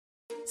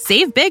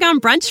Save big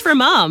on brunch for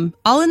mom,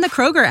 all in the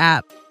Kroger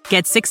app.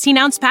 Get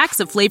 16-ounce packs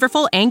of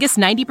flavorful Angus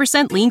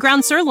 90% lean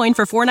ground sirloin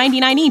for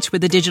 $4.99 each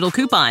with a digital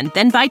coupon.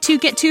 Then buy 2,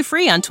 get 2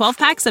 free on 12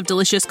 packs of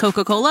delicious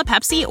Coca-Cola,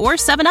 Pepsi, or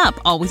 7-Up,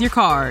 all with your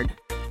card.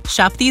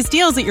 Shop these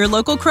deals at your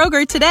local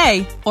Kroger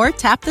today, or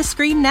tap the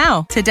screen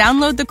now to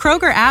download the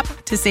Kroger app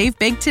to save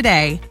big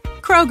today.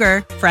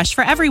 Kroger, fresh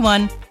for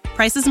everyone.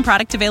 Prices and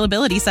product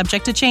availability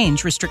subject to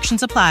change.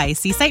 Restrictions apply.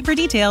 See site for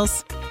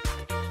details.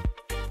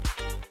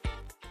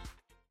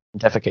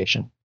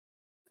 Defecation.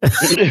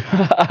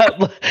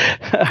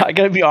 I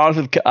gotta be honest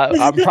with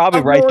I'm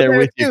probably right there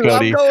with you,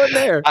 Cody. I'm going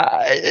there.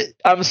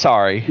 I'm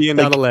sorry. Peeing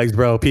down the legs,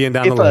 bro. Peeing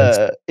down the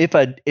legs.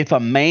 If a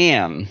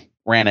man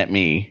ran at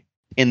me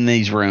in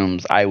these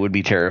rooms, I would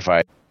be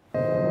terrified.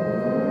 Interrupt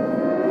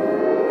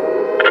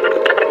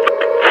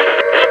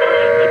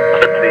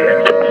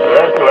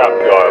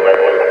your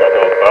regularly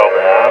scheduled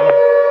program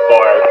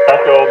for a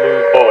special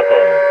news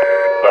bulletin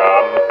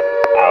from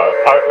our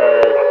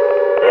partners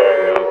in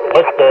the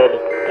Twisted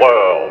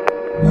World.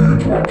 We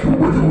interrupt your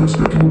regularly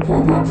scheduled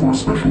program for a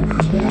special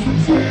news bulletin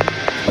from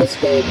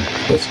Twisted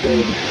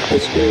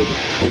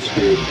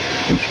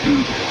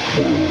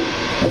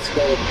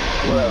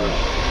World.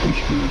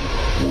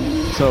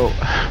 So,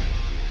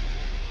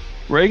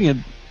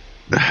 Reagan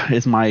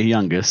is my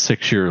youngest,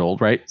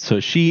 6-year-old, right? So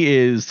she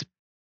is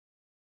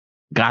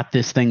got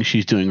this thing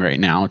she's doing right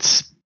now.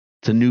 It's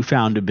a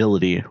newfound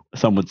ability,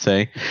 some would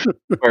say,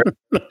 where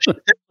she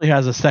simply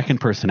has a second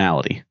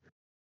personality.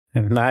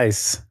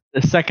 Nice.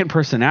 The second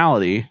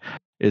personality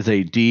is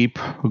a deep,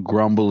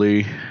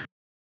 grumbly.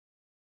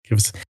 Give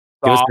us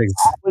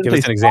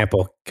an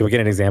example. Can we get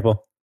an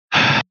example?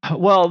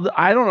 Well,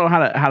 I don't know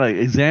how to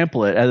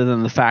example it other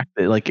than the fact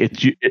that like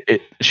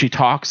she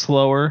talks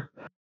slower.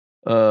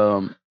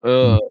 She's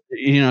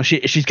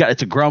got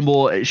it's a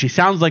grumble. She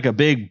sounds like a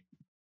big,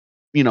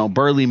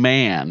 burly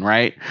man,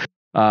 right?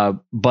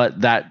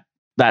 But that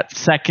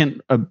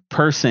second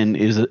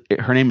person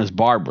her name is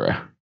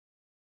Barbara,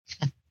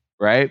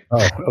 right?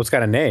 Oh, it's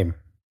got a name.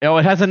 Oh,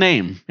 it has a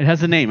name. It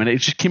has a name, and it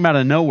just came out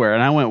of nowhere.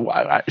 And I went,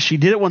 she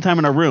did it one time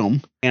in a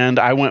room, and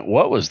I went,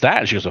 "What was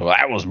that?" She goes, "Well,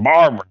 that was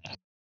Barbara."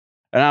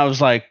 And I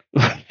was like,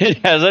 "It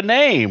has a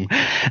name,"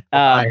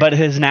 but it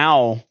has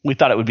now. We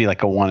thought it would be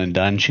like a one and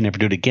done. She never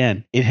do it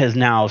again. It has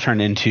now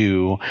turned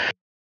into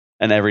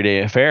an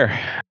everyday affair.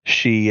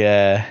 She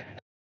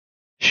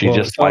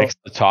just likes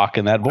to talk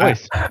in that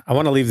voice. I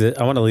want to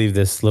leave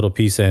this little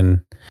piece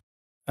in,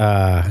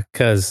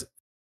 because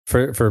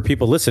for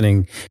people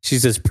listening,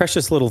 she's this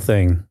precious little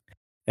thing,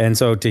 and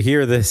so to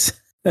hear this,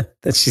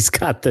 that she's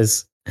got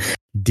this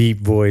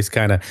deep voice,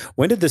 kind of.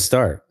 When did this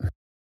start?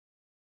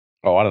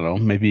 Oh, I don't know.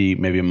 Maybe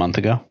a month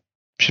ago.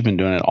 She's been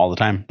doing it all the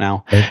time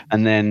now,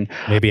 and then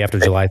maybe after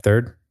July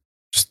 3rd.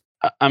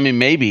 I mean,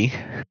 maybe.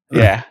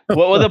 Yeah.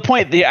 Well, the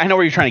point, I know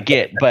where you're trying to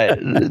get, but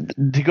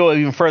to go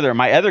even further,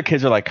 my other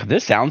kids are like,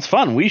 "This sounds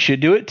fun. We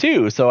should do it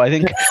too." So I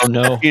think, oh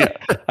no,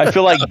 I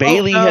feel like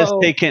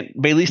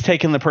Bailey's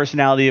taken the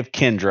personality of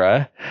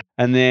Kendra,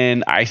 and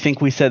then I think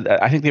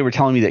they were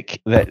telling me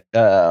that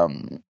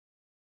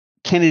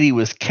Kennedy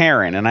was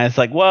Karen, and I was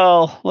like,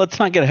 well, let's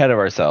not get ahead of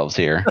ourselves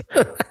here.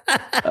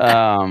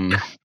 Guys,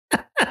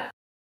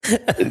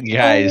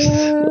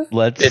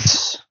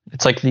 it's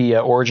like the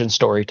origin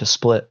story to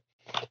Split.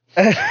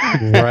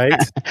 Right?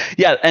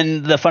 Yeah,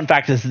 and the fun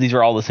fact is these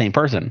are all the same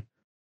person.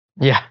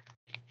 Yeah.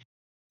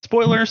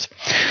 Spoilers.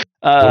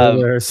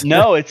 Spoilers.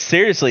 No, it's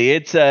very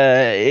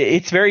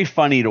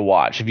funny to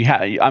watch.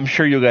 I'm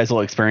sure you guys will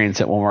experience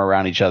it when we're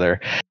around each other.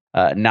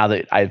 Now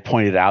that I've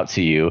pointed it out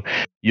to you,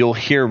 you'll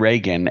hear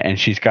Reagan, and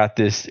she's got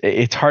this.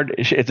 It's hard.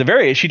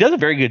 She does a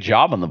very good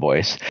job on the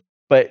voice.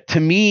 But to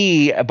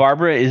me,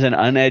 Barbara is an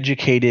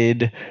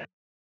uneducated,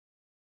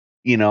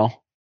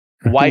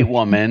 white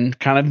woman,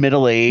 kind of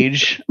middle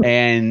age,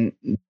 and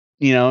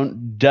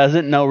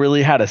doesn't know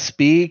really how to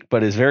speak,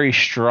 but is very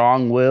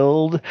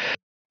strong-willed,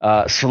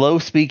 slow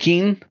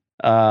speaking.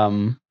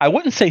 I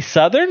wouldn't say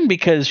Southern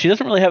because she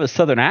doesn't really have a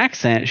Southern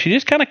accent. She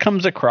just kind of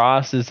comes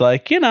across as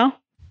like,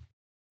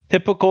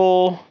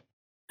 typical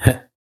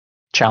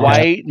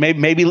white.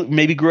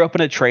 Maybe grew up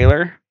in a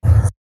trailer.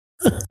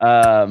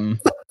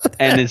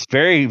 And it's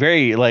very,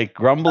 very like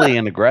grumbly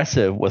and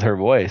aggressive with her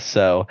voice.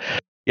 So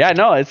yeah,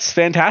 no, it's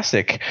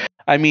fantastic.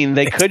 I mean,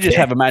 they could just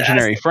have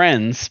imaginary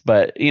friends,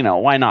 but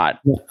why not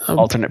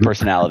alternate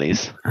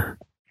personalities?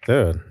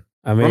 Dude,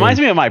 I mean, reminds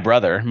me of my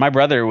brother. My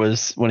brother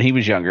was, when he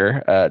was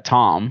younger,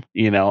 Tom,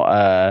 he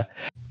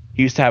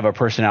used to have a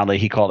personality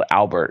he called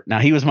Albert. Now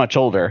he was much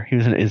older. He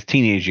was in his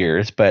teenage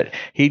years, but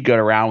he'd go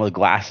around with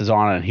glasses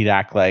on and he'd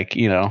act like,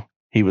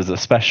 he was a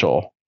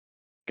special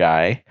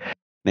guy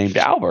named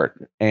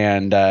Albert.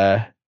 And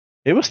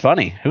it was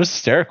funny. It was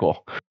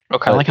hysterical. Oh,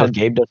 kind of like how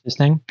Gabe does his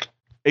thing.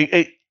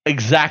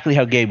 Exactly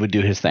how Gabe would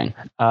do his thing.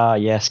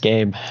 Yes,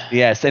 Gabe.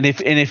 Yes, and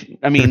if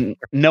I mean,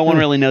 no one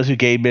really knows who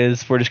Gabe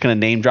is. We're just going to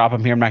name drop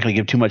him here. I'm not going to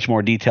give too much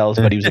more details,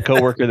 but he was a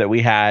coworker that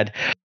we had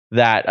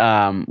that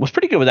was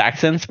pretty good with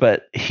accents,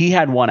 but he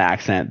had one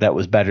accent that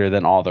was better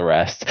than all the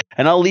rest.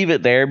 And I'll leave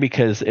it there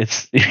because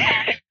it's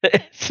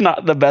it's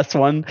not the best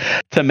one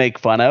to make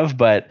fun of,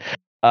 but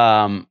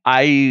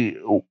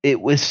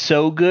it was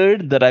so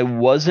good that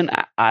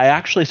I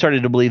actually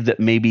started to believe that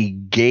maybe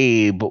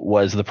Gabe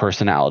was the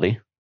personality,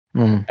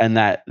 and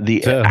that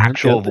the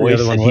actual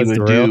voice that he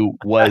would do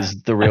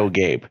was the real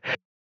Gabe.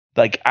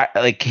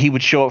 Like he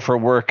would show up for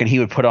work and he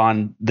would put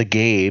on the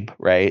Gabe,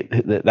 right?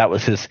 That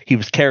was he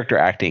was character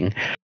acting.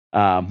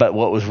 But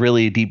what was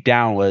really deep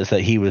down was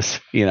that he was,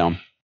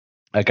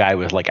 a guy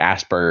with like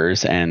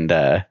Asperger's and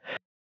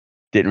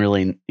didn't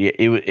really.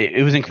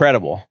 It was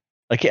incredible.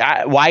 Like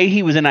why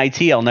he was in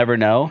IT, I'll never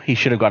know. He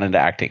should have gone into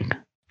acting.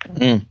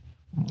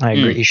 I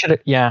agree. He should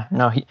have. Yeah,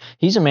 no,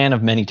 he's a man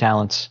of many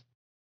talents.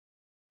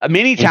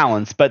 Many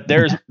talents, but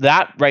there's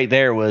that right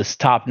there was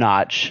top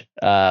notch.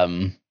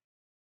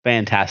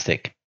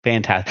 Fantastic.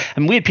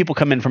 And we had people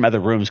come in from other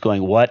rooms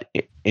going, "What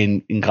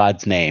in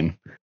God's name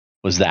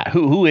was that?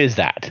 Who is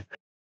that?"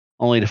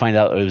 Only to find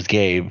out it was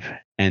Gabe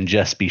and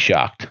just be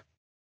shocked.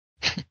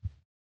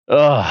 What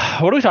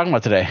are we talking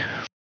about today?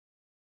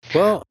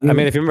 Well, I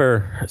mean, if you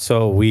remember,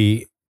 so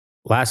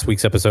last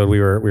week's episode we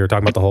were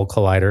talking about the whole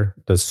collider,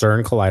 the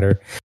CERN collider,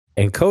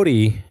 and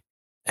Cody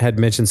had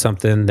mentioned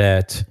something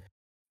that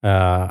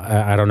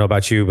I don't know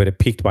about you, but it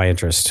piqued my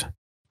interest.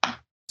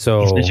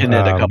 So he's mentioned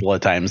it a couple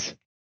of times.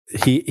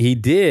 He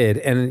did,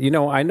 and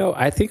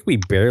I think we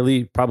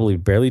probably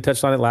barely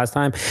touched on it last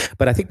time,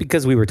 but I think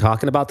because we were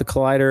talking about the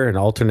collider and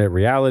alternate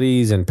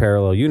realities and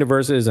parallel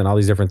universes and all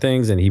these different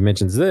things, and he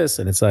mentions this,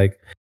 and it's like,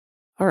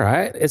 all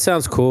right, it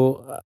sounds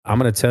cool. I'm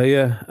going to tell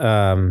you.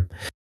 So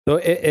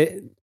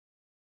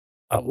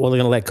we're going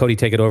to let Cody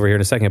take it over here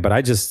in a second, but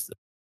I just,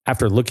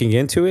 after looking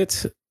into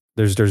it,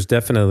 there's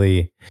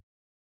definitely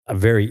a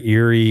very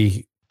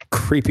eerie,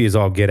 creepy as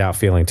all get out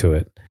feeling to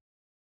it.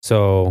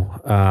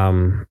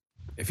 So,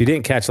 if you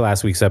didn't catch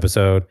last week's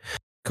episode,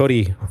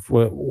 Cody,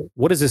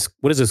 what is this?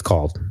 What is this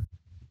called?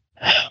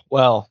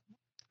 Well,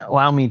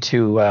 allow me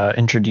to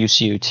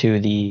introduce you to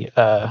the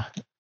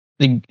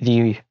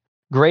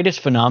greatest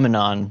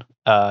phenomenon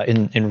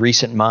in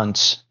recent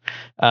months,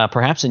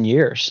 perhaps in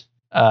years,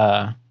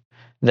 that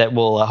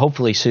will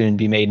hopefully soon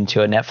be made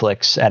into a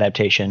Netflix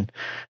adaptation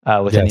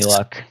with any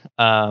luck.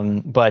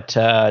 But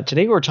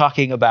today we're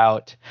talking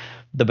about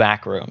the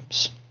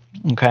Backrooms.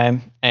 Okay.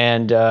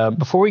 And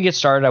before we get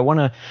started, I want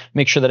to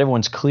make sure that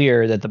everyone's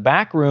clear that the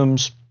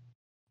Backrooms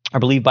are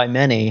believed by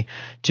many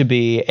to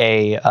be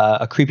a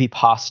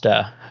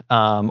creepypasta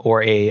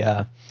or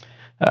a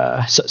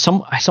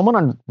someone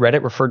on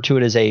Reddit referred to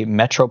it as a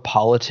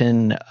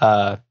metropolitan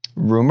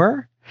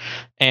rumor,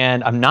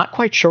 and I'm not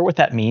quite sure what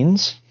that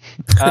means.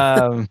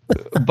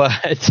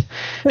 But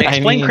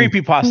explain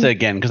creepypasta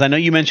again, because I know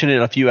you mentioned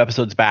it a few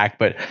episodes back,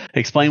 but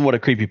explain what a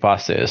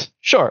creepypasta is.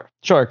 Sure.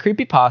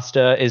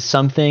 Creepypasta is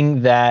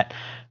something that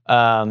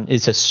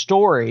is a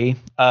story,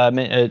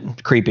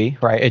 creepy,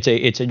 right?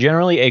 It's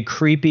generally a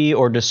creepy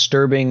or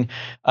disturbing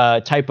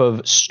type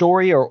of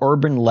story or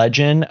urban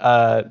legend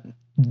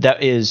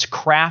that is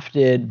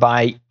crafted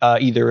by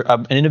either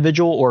an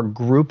individual or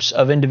groups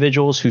of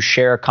individuals who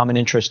share a common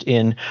interest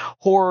in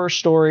horror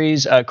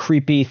stories,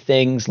 creepy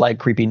things like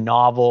creepy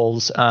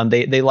novels.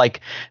 They like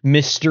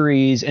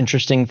mysteries,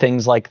 interesting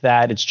things like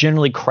that. It's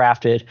generally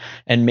crafted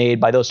and made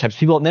by those types of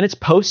people, and then it's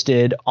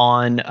posted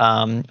on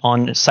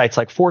sites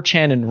like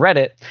 4chan and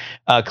Reddit,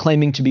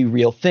 claiming to be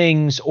real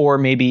things, or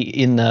maybe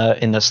in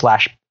the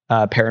slash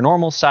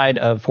paranormal side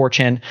of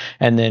 4chan,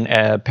 and then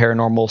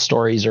paranormal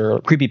stories or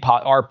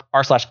creepypastas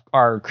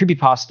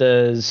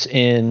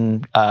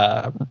in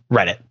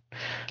Reddit.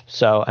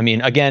 So, I mean,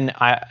 again,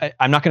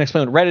 I'm not going to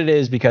explain what Reddit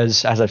is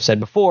because, as I've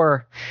said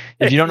before,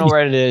 if you don't know what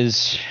Reddit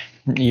is,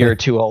 you're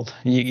too old.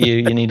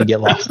 You need to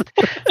get lost.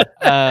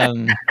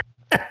 And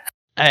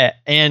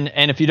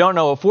if you don't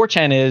know what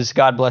 4chan is,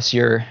 God bless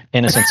your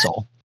innocent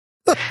soul.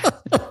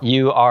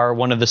 You are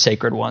one of the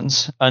sacred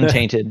ones,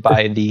 untainted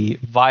by the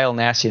vile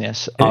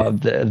nastiness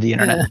of the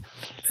internet.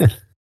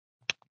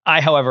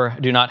 I, however,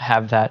 do not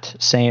have that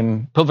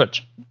same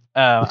privilege.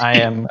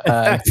 I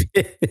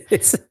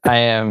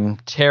am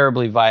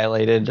terribly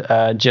violated.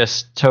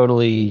 Just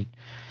totally.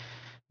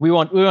 We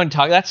won't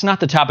talk. That's not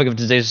the topic of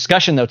today's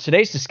discussion, though.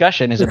 Today's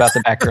discussion is about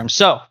the Backrooms.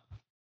 So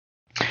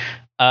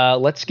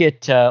let's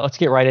get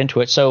right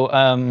into it.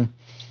 So.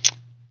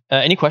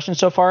 Any questions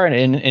so far,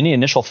 and any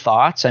initial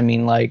thoughts? I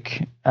mean,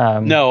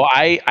 no,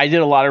 I did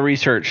a lot of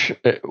research.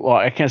 Well,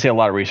 I can't say a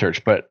lot of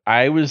research, but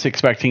I was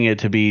expecting it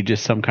to be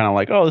just some kind of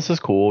like, oh, this is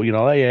cool,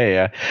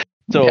 yeah.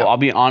 So I'll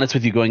be honest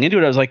with you, going into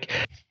it, I was like,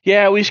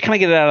 yeah, we just kind of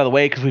get it out of the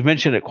way because we've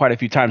mentioned it quite a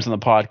few times on the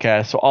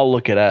podcast. So I'll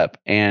look it up,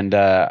 and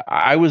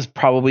I was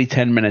probably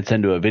 10 minutes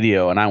into a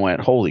video, and I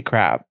went, holy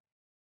crap.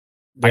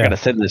 Yeah. I gotta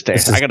send this to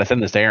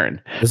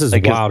Aaron. This is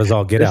wild as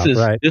all get out,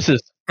 right? This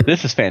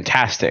is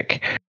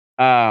fantastic.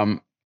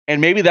 And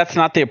maybe that's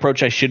not the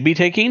approach I should be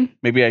taking.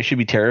 Maybe I should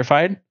be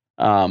terrified.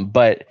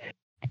 But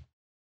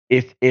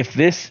if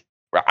this,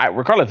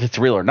 regardless if it's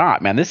real or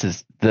not, man, this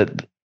is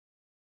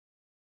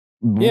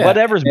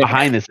whatever's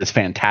behind this is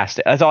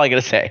fantastic. That's all I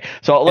gotta say.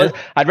 So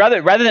I'd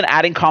rather than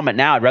adding comment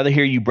now, I'd rather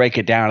hear you break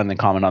it down and then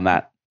comment on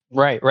that.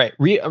 Right.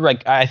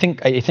 Like I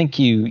think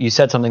you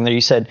said something there.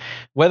 You said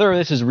whether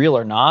this is real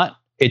or not,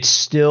 it's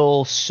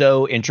still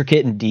so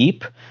intricate and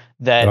deep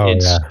that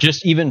it's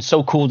just even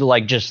so cool to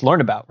like just learn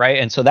about, right?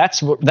 And so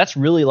that's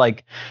really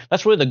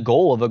the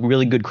goal of a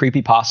really good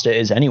creepypasta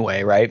is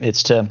anyway, right?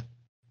 It's to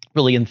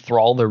really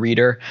enthrall the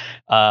reader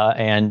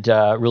and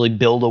really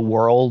build a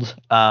world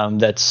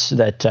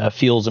that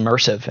feels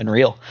immersive and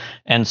real.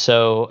 And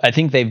so I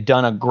think they've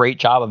done a great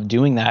job of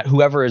doing that.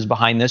 Whoever is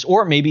behind this,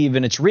 or maybe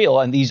even it's real,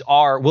 and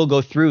we'll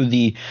go through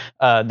the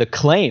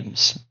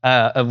claims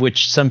of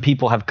which some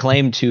people have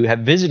claimed to have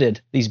visited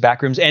these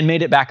back rooms and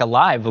made it back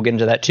alive. We'll get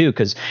into that too,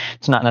 because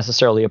it's not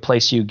necessarily a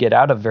place you get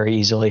out of very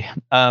easily.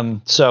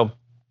 But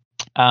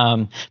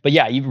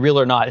yeah, real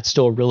or not, it's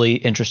still a really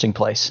interesting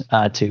place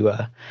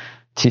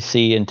to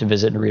see and to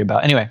visit and read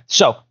about. Anyway,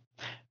 so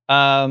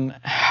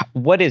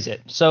what is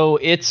it? So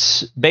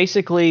it's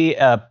basically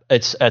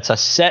it's a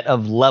set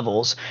of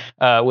levels.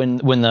 When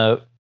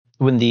the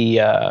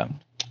I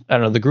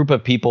don't know, the group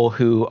of people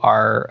who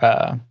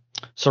are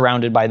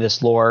surrounded by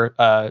this lore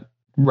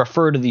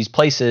refer to these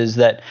places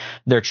that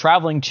they're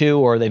traveling to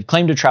or they've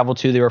claimed to travel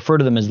to. They refer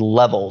to them as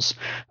levels,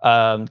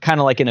 kind of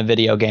like in a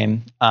video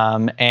game.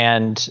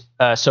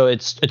 So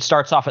it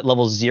starts off at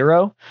level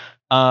 0.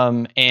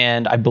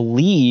 And I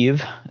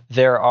believe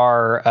there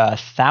are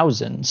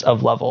thousands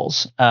of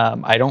levels.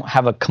 I don't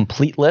have a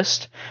complete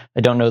list.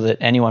 I don't know that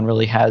anyone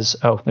really has.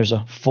 Oh, there's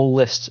a full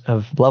list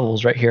of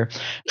levels right here.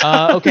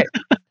 Okay.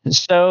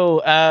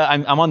 So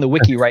I'm on the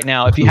wiki right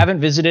now. If you haven't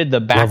visited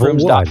the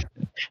backrooms,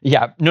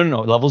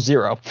 level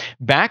 0.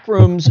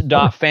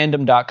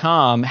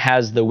 Backrooms.fandom.com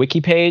has the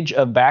wiki page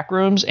of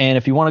Backrooms, and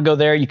if you want to go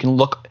there, you can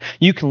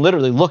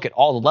literally look at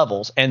all the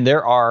levels, and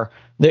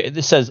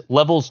this says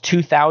levels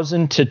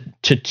 2000 to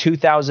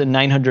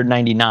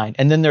 2999,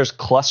 and then there's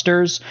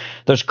clusters.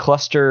 There's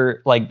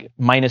cluster like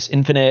minus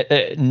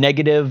infinite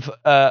negative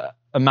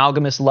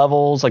amalgamous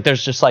levels. Like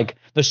there's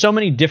so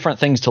many different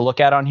things to look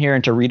at on here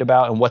and to read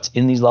about and what's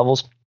in these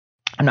levels.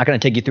 I'm not going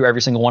to take you through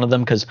every single one of them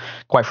because,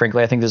 quite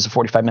frankly, I think this is a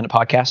 45-minute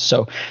podcast,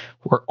 so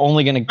we're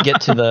only going to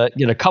get to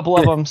a couple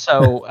of them.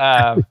 So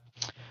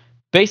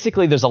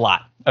basically, there's a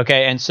lot.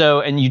 Okay, and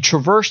you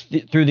traverse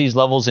through these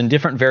levels in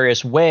different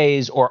various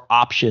ways or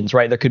options,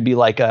 right? There could be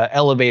like an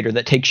elevator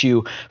that takes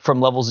you from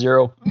level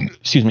 0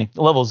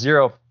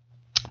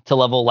 to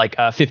level like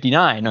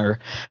 59 or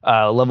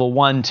level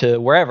 1 to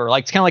wherever.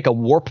 Like it's kind of like a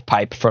warp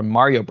pipe from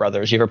Mario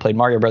Brothers. You ever played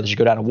Mario Brothers? You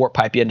go down a warp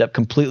pipe, you end up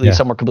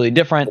somewhere completely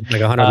different, like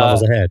 100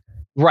 levels ahead.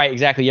 Right,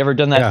 exactly. You ever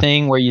done that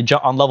thing where you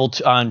jump on level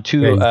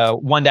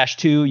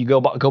 1-2, you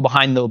go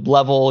behind the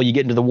level, you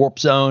get into the warp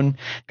zone,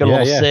 go to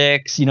level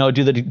 6,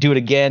 do it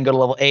again, go to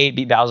level 8,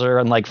 beat Bowser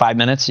in like 5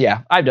 minutes.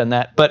 Yeah, I've done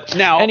that. But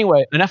now,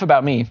 anyway, enough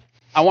about me.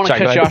 I want to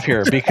cut you off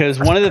here because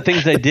one of the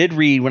things I did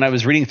read when I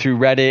was reading through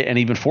Reddit and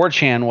even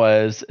 4chan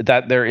was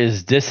that there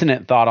is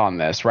dissonant thought on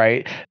this,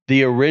 right?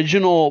 The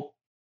original,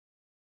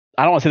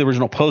 I don't want to say the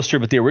original poster,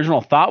 but the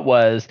original thought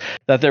was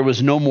that there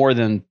was no more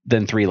than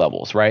 3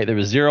 levels, right? There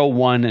was 0,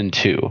 1, and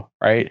 2,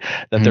 right?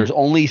 That there's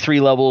only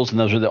 3 levels, and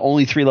those are the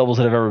only 3 levels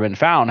that have ever been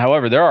found.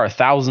 However, there are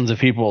thousands of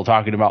people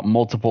talking about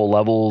multiple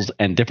levels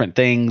and different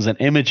things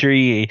and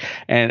imagery,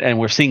 and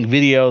we're seeing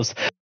videos.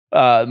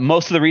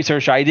 Most of the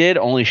research I did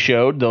only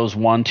showed those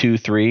 1, 2,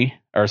 3.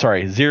 Or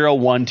sorry, 0,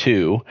 1,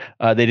 2.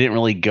 They didn't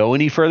really go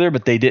any further,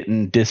 but they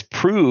didn't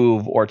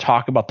disprove or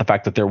talk about the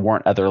fact that there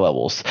weren't other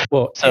levels.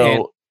 Well,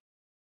 so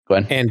go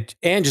ahead.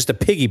 And just to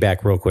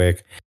piggyback real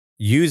quick,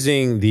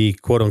 using the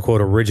quote unquote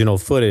original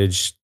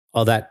footage,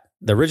 the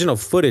original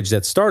footage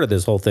that started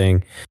this whole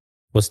thing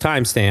was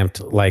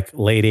timestamped like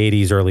late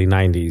 80s, early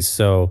 90s.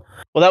 So,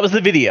 well, that was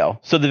the video.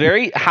 So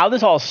how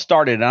this all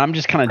started, and I'm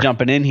just kind of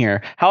jumping in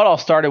here. How it all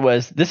started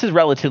was, this is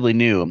relatively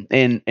new.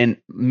 In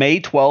May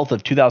 12th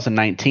of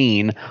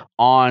 2019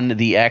 on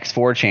the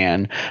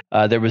X4chan,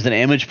 there was an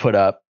image put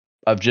up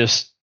of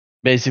just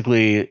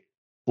basically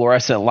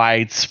fluorescent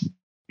lights,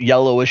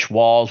 yellowish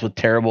walls with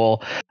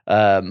terrible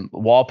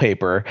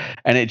wallpaper,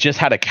 and it just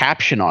had a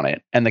caption on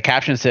it. And the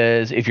caption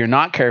says, if you're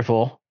not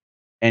careful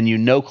and you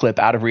no-clip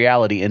out of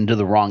reality into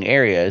the wrong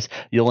areas,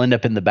 you'll end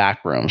up in the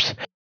back rooms,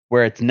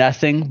 where it's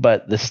nothing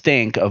but the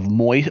stink of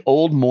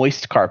old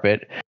moist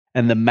carpet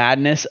and the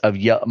madness of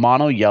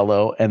mono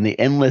yellow and the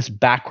endless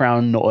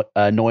background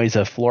noise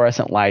of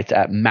fluorescent lights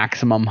at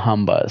maximum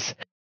humbuzz,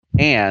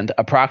 and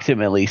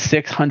approximately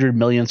 600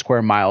 million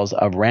square miles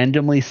of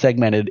randomly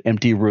segmented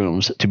empty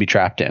rooms to be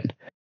trapped in.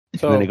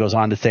 So, and then it goes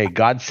on to say,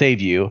 God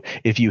save you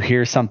if you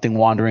hear something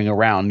wandering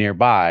around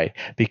nearby,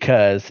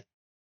 because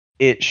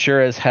it sure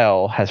as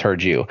hell has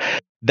heard you.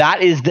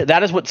 That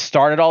is what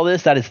started all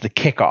this. That is the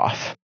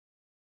kickoff.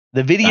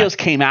 The videos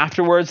came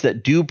afterwards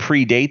that do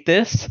predate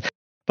this,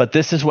 but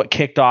this is what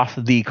kicked off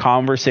the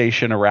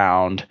conversation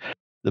around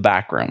the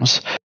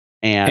backrooms.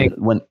 And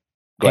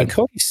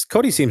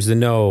Cody seems to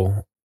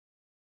know,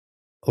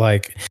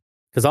 like,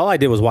 because all I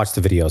did was watch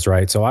the videos,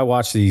 right? So I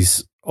watched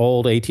these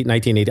old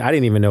 1980. I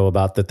didn't even know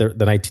about the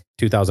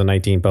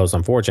 2019 post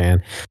on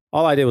 4chan.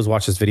 All I did was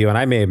watch this video, and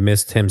I may have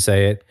missed him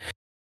say it,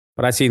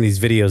 but I've seen these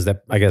videos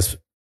that I guess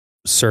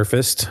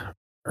surfaced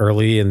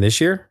early in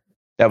this year.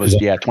 That was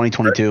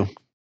 2022.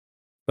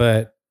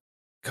 But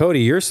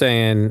Cody, you're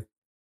saying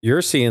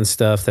you're seeing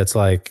stuff that's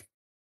like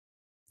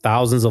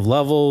thousands of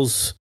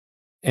levels,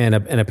 and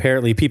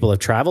apparently people have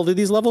traveled to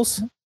these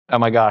levels. Oh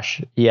my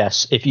gosh.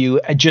 Yes. If you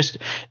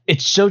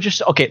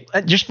okay.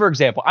 Just for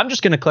example, I'm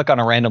just going to click on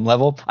a random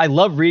level. I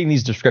love reading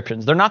these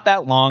descriptions. They're not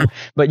that long,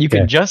 but you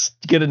can just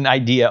get an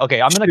idea.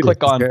 Okay. I'm going to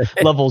click on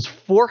levels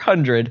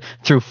 400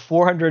 through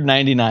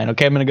 499.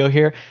 Okay. I'm going to go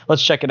here.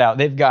 Let's check it out.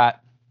 They've got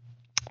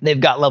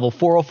level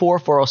 404,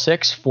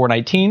 406,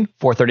 419,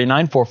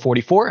 439,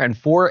 444, and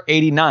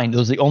 489.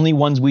 Those are the only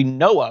ones we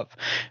know of.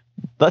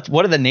 But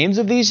what are the names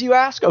of these, you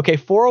ask? Okay,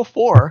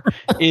 404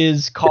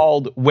 is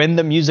called When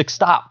the Music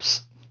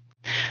Stops.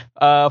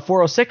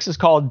 406 is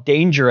called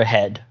Danger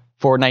Ahead.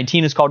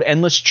 419 is called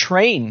Endless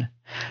Train.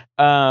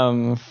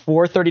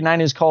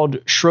 439 is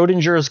called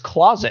Schrodinger's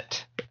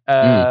Closet.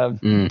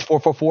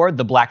 444,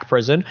 The Black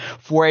Prison.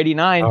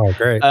 489, oh,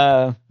 great.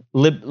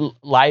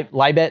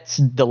 Libet's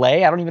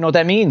Delay. I don't even know what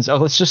that means.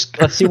 Let's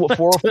see what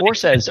 404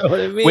 says.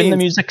 When the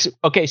music's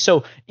okay.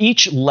 So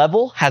each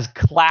level has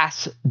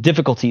class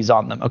difficulties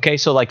on them. Okay.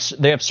 So like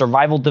they have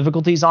survival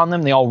difficulties on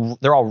them.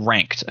 They're all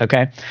ranked.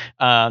 Okay.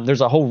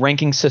 There's a whole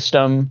ranking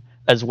system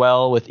as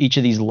well with each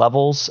of these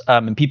levels.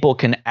 And people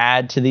can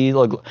add to these.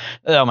 Like,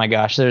 oh my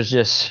gosh, so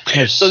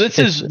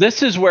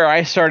this is where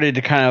I started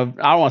to kind of,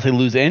 I don't want to say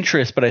lose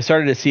interest, but I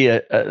started to see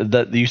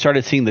you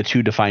started seeing the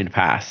two defined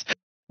paths.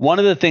 One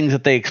of the things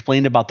that they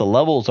explained about the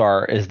levels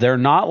is they're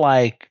not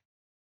like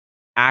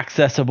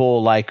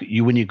accessible like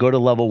when you go to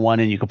level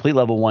 1 and you complete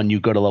level 1, you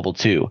go to level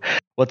 2.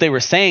 What they were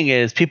saying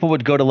is people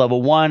would go to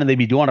level 1 and they'd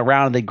be doing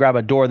around and they'd grab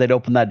a door, they'd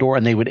open that door,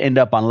 and they would end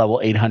up on level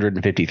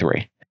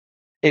 853.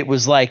 It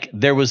was like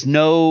there was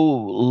no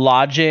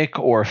logic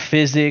or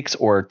physics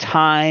or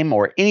time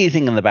or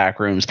anything in the back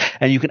rooms,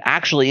 and you can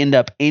actually end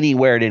up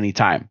anywhere at any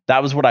time.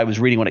 That was what I was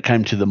reading when it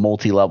came to the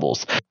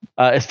multi-levels.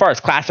 As far as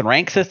class and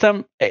rank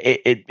system,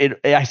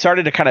 I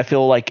started to kind of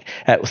feel like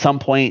at some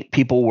point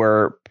people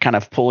were kind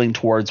of pulling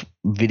towards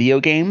video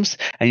games,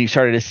 and you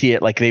started to see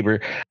it like they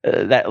were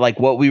that like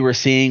what we were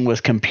seeing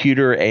was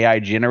computer AI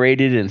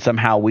generated, and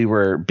somehow we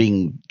were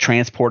being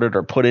transported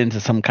or put into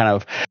some kind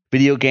of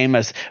video game.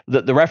 As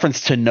the reference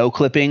to no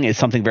clipping is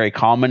something very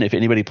common. If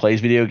anybody plays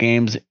video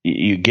games,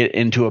 you get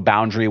into a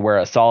boundary where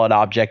a solid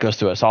object goes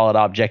through a solid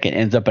object and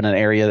ends up in an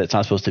area that's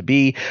not supposed to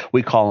be.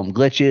 We call them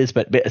glitches,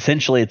 but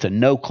essentially it's a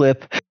no clip.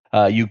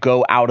 You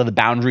go out of the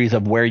boundaries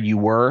of where you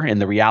were in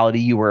the reality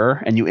you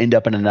were, and you end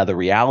up in another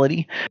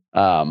reality.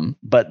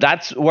 But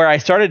that's where I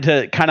started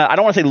to kind of, I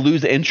don't want to say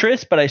lose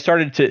interest, but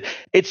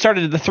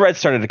the thread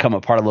started to come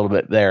apart a little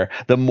bit there,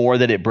 the more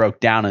that it broke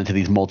down into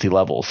these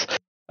multi-levels.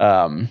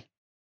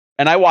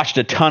 And I watched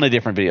a ton of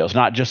different videos,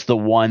 not just the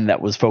one that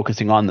was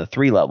focusing on the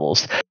 3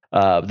 levels.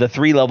 The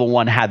 3-level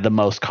one had the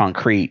most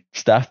concrete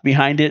stuff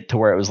behind it to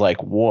where it was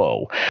like,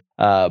 whoa.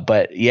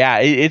 But yeah,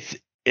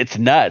 it's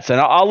nuts.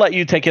 And I'll let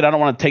you take it. I don't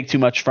want to take too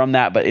much from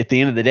that. But at the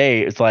end of the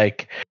day, it's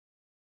like,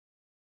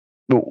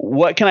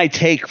 what can I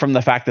take from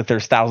the fact that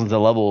there's thousands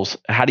of levels?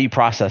 How do you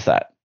process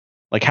that?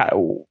 Like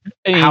how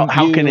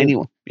can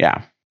anyone?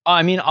 Yeah.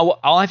 I mean, all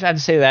I have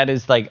to say to that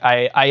is like,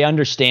 I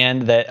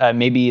understand that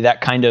maybe that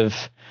kind of,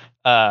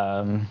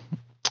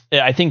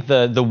 I think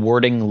the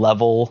wording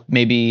level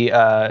maybe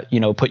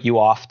put you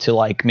off to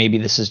like maybe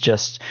this is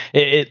just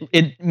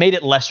it made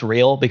it less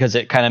real because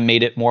it kind of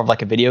made it more of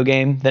like a video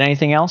game than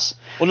anything else.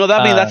 Well, no,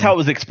 that means that's how it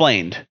was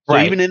explained. So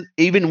right.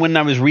 even when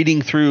I was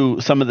reading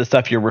through some of the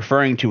stuff you're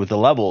referring to with the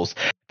levels,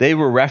 they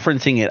were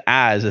referencing it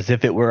as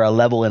if it were a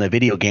level in a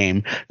video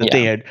game that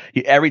they had.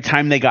 Every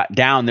time they got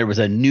down, there was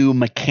a new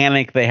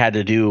mechanic they had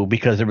to do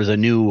because there was a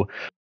new.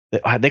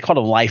 They called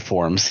them life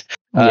forms.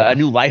 A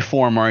new life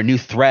form or a new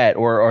threat,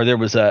 or there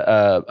was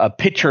a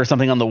picture or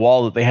something on the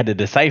wall that they had to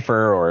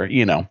decipher, or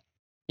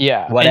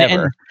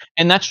whatever.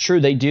 And that's true.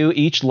 They do.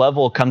 Each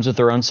level comes with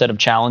their own set of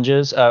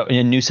challenges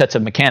and new sets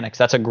of mechanics.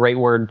 That's a great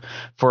word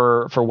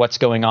for what's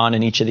going on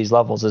in each of these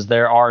levels. Is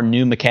there are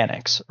new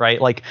mechanics, right?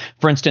 Like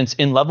for instance,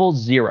 in level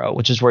 0,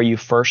 which is where you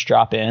first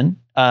drop in,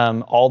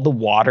 all the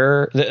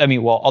water.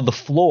 All the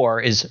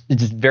floor is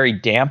very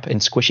damp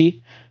and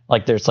squishy.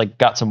 Like there's like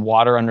got some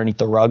water underneath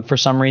the rug for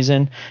some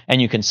reason,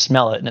 and you can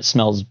smell it, and it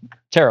smells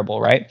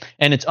terrible, right?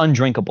 And it's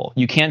undrinkable.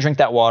 You can't drink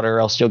that water,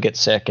 else you'll get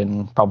sick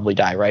and probably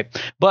die, right?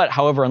 But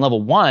however, in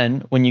level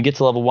 1, when you get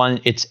to level 1,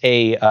 it's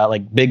a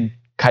like big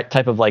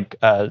type of like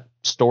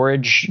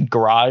storage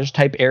garage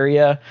type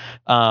area.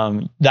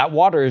 That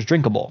water is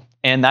drinkable.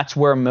 And that's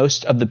where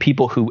most of the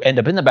people who end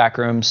up in the back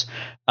rooms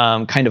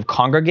kind of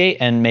congregate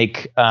and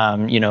make,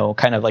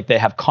 kind of like they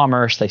have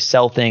commerce, they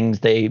sell things,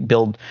 they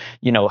build,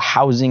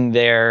 housing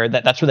there.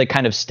 That's where they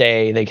kind of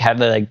stay. They have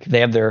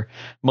their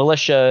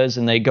militias,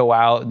 and they go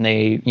out and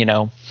they,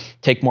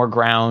 take more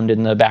ground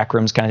in the back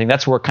rooms kind of thing.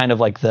 That's where kind of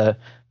like the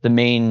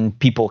main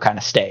people kind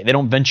of stay. They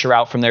don't venture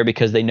out from there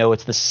because they know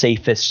it's the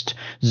safest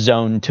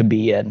zone to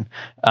be in,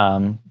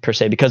 per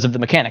se, because of the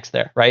mechanics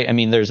there, right? I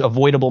mean, there's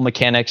avoidable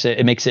mechanics.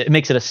 It makes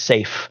it a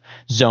safe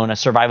zone, a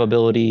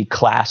survivability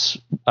class,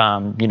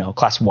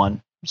 class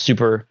 1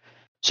 super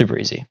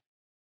easy.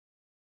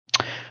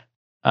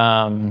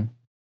 But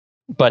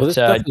this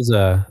stuff is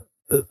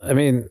I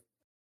mean,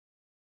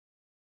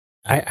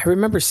 I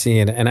remember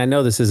seeing, and I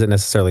know this isn't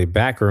necessarily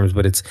back rooms,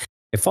 but it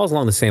falls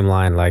along the same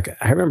line. Like,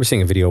 I remember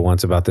seeing a video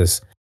once about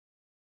this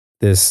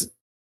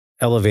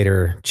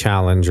elevator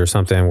challenge or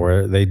something,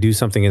 where they do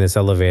something in this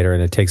elevator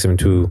and it takes them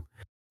to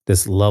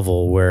this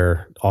level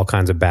where all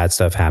kinds of bad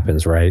stuff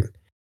happens, right?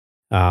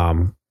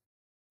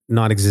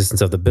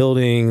 Non-existence of the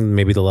building,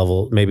 maybe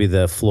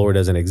the floor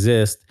doesn't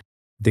exist,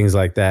 things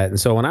like that. And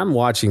so when I'm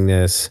watching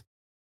this,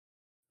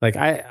 like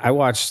I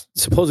watched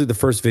supposedly the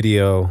first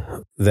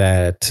video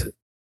that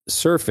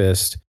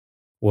surfaced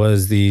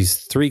was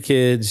these 3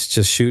 kids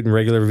just shooting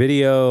regular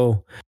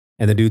video,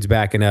 and the dude's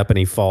backing up and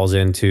he falls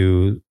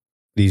into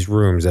these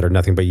rooms that are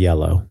nothing but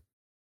yellow,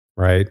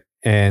 right?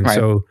 And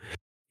so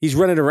he's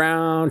running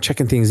around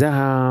checking things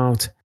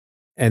out,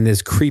 and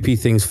this creepy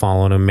thing's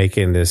following him,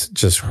 making this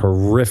just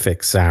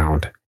horrific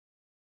sound,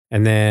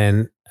 and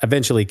then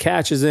eventually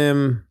catches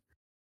him.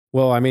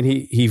 Well, I mean,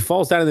 he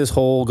falls down in this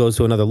hole, goes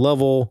to another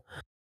level,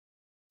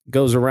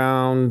 goes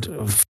around,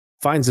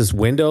 finds this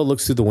window,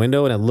 looks through the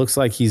window, and it looks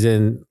like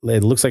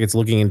it's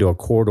looking into a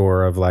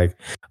corridor of like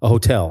a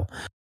hotel.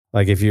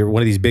 Like if you're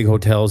one of these big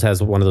hotels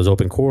has one of those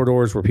open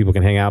corridors where people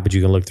can hang out, but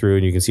you can look through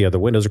and you can see other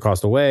windows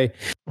across the way.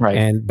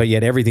 Right. But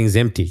yet everything's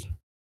empty.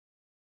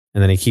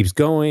 And then he keeps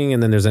going,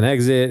 and then there's an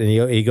exit, and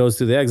he goes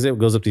through the exit,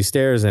 goes up these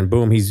stairs, and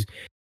boom,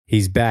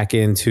 he's back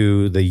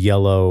into the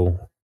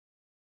yellow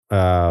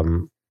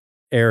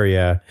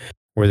area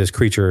where this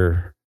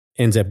creature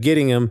ends up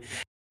getting him.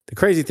 The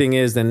crazy thing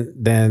is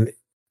then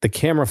the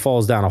camera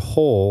falls down a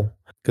hole,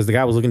 because the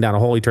guy was looking down a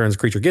hole. He turns, the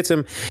creature gets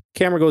him.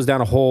 Camera goes down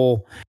a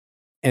hole.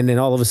 And then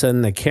all of a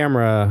sudden the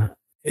camera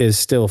is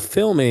still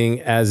filming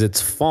as it's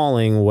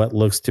falling what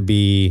looks to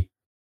be,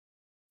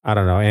 I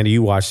don't know, Andy,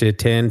 you watched it,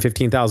 10,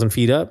 15,000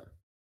 feet up?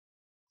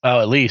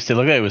 Oh, at least. It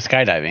looked like it was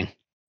skydiving.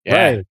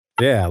 Yeah. Right.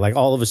 Yeah. Like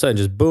all of a sudden,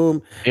 just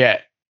boom. Yeah.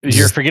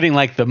 You're forgetting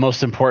like the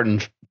most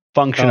important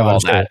function of all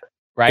that.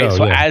 Right.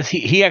 As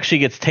he actually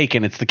gets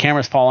taken, it's the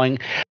camera's falling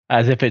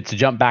as if it's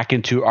jumped back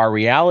into our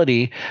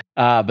reality.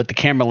 But the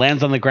camera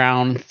lands on the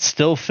ground,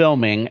 still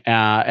filming,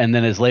 and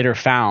then is later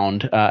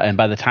found. And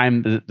by the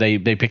time they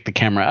pick the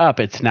camera up,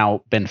 it's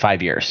now been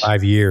 5 years.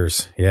 5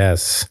 years.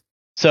 Yes.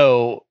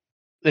 So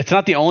it's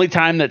not the only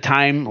time that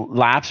time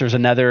lapse. There's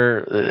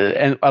another,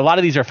 and a lot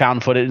of these are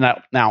found footage.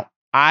 Now,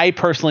 I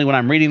personally, when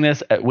I'm reading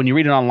this, when you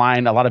read it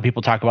online, a lot of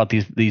people talk about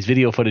these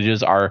video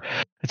footages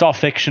it's all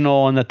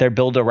fictional and that they're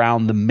built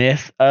around the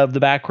myth of the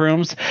back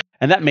rooms.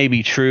 And that may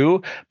be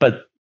true,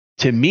 but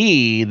to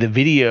me, the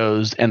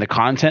videos and the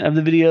content of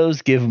the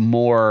videos give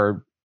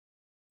more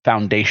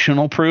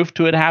foundational proof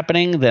to it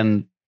happening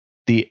than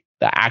the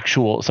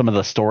actual, some of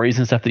the stories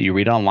and stuff that you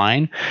read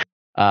online.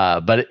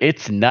 But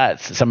it's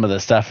nuts, some of the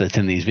stuff that's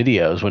in these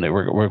videos when it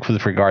works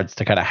with regards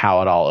to kind of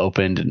how it all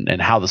opened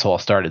and how this all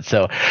started.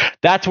 So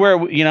that's where,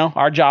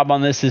 our job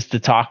on this is to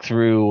talk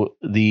through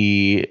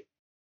the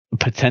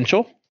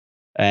potential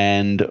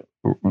and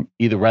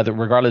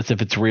regardless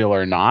if it's real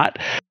or not.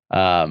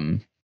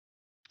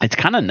 It's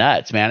kind of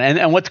nuts, man.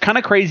 And what's kind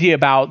of crazy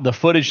about the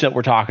footage that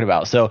we're talking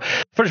about. So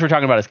first we're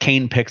talking about is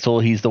Kane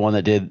Pixel. He's the one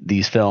that did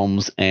these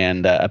films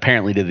and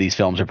apparently did these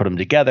films or put them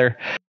together.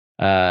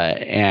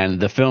 And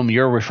the film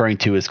you're referring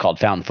to is called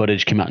Found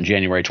Footage, came out in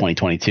January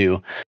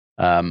 2022.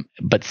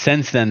 But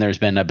since then, there's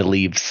been, I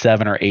believe,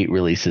 7 or 8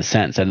 releases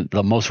since. And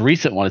the most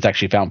recent one is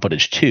actually Found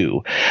Footage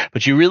 2.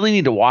 But you really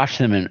need to watch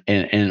them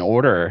in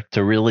order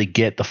to really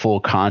get the full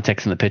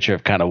context and the picture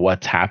of kind of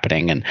what's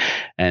happening.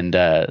 And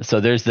so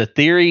there's the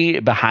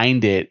theory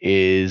behind it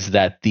is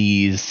that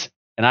these,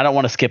 and I don't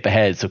want to skip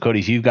ahead. So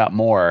Cody, you've got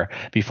more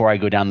before I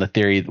go down the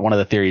theory. One of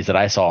the theories that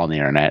I saw on the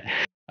internet.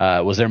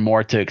 Was there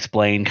more to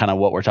explain kind of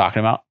what we're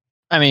talking about?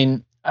 I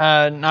mean,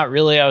 not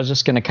really. I was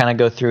just going to kind of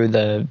go through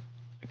a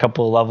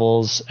couple of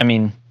levels. I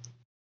mean,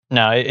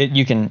 no,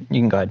 you can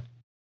go ahead.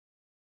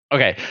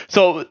 Okay.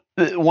 So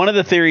one of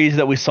the theories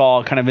that we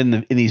saw kind of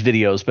in these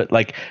videos, but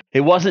like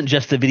it wasn't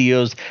just the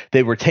videos.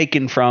 They were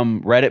taken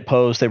from Reddit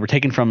posts. They were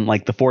taken from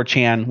like the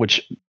 4chan,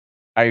 which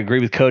I agree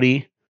with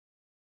Cody.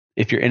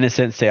 If you're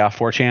innocent, stay off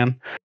 4chan.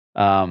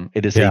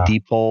 It is a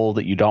deep hole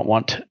that you don't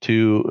want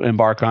to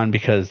embark on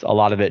because a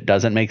lot of it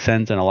doesn't make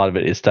sense and a lot of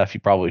it is stuff you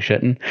probably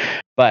shouldn't.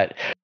 But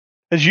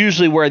it's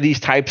usually where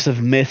these types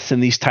of myths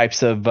and these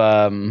types of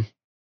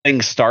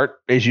things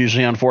start is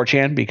usually on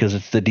 4chan because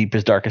it's the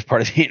deepest, darkest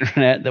part of the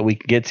internet that we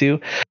can get to.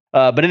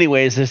 But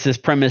anyways, there's this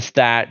premise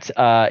that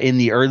in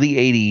the early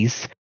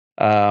 80s,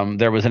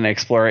 there was an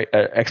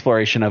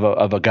exploration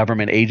of a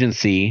government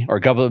agency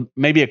or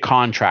maybe a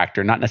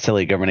contractor, not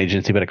necessarily a government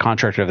agency, but a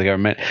contractor of the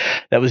government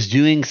that was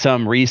doing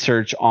some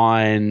research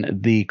on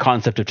the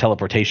concept of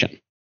teleportation,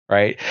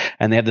 right?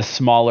 And they had this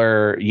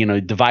smaller,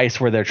 device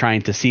where they're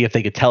trying to see if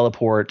they could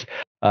teleport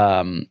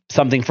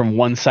something from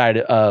one side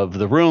of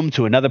the room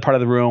to another part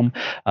of the room.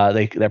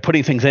 They're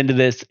putting things into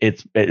this.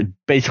 It's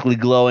basically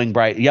glowing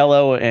bright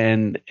yellow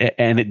and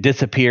it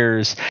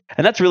disappears.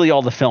 And that's really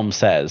all the film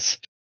says.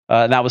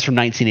 That was from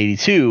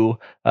 1982.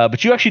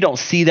 But you actually don't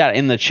see that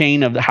in the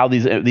chain of how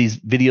these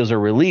videos are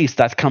released.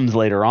 That comes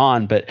later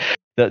on. But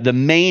the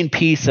main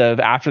piece of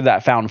after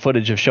that found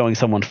footage of showing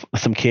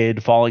some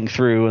kid falling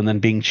through and then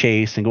being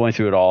chased and going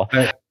through it all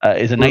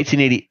is in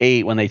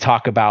 1988 when they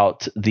talk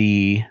about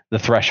the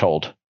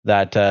threshold,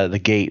 that the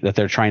gate that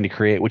they're trying to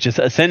create, which is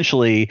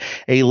essentially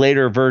a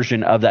later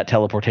version of that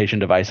teleportation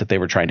device that they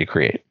were trying to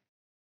create.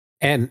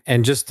 And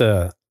just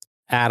to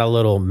add a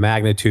little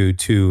magnitude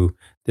to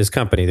this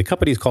company, the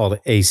company is called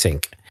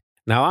Async.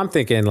 Now I'm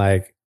thinking,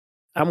 like,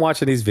 I'm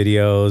watching these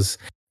videos,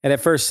 and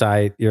at first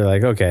sight, you're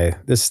like, okay,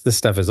 this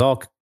stuff is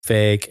all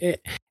fake,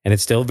 and it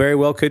still very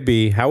well could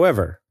be.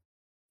 However,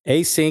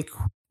 Async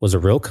was a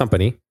real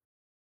company.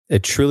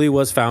 It truly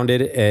was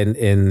founded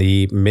in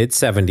the mid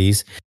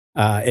 70s,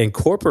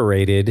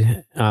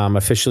 incorporated,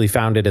 officially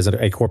founded as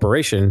a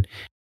corporation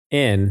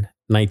in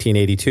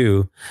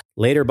 1982.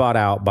 Later bought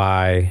out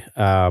by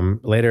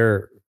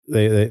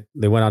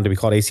they went on to be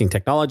called Async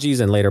Technologies,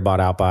 and later bought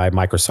out by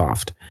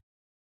Microsoft.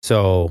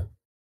 So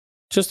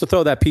just to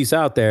throw that piece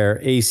out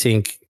there,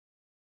 Async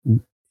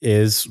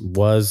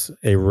was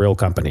a real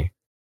company.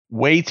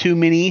 Way too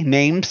many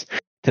names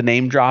to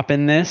name drop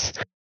in this,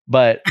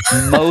 but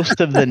most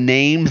of the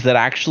names that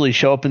actually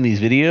show up in these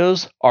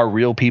videos are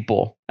real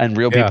people and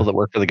real people that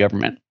work for the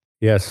government.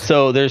 Yes.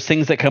 So there's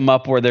things that come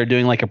up where they're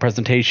doing like a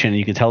presentation.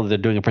 You can tell that they're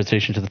doing a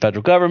presentation to the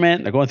federal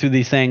government. They're going through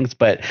these things,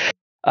 but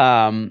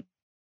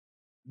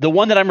the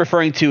one that I'm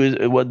referring to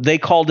is what they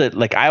called it.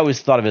 Like, I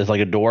always thought of it as like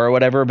a door or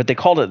whatever, but they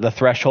called it the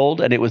threshold,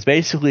 and it was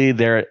basically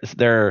they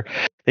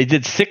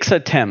did 6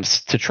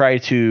 attempts to try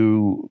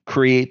to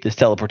create this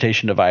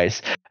teleportation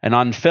device, and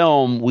on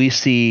film we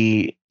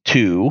see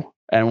 2.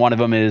 And one of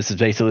them is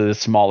basically the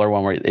smaller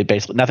one where it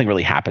basically nothing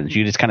really happens.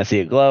 You just kind of see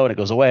it glow and it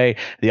goes away.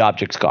 The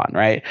object's gone,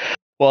 right?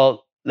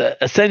 Well,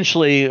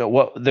 essentially,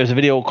 there's a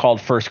video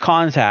called First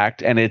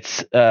Contact, and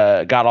it's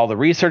got all the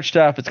research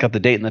stuff. It's got the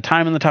date and the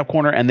time in the top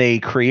corner, and they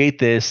create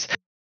this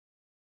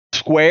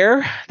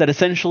square that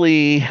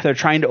essentially they're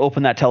trying to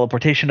open that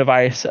teleportation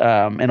device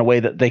in a way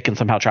that they can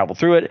somehow travel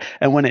through it.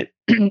 And when it,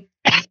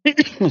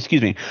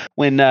 excuse me,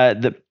 when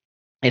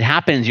it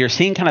happens, you're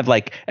seeing kind of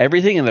like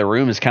everything in the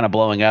room is kind of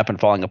blowing up and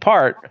falling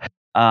apart.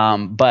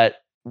 But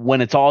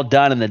when it's all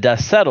done and the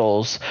dust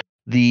settles,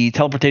 the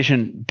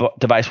teleportation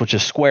device, which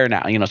is square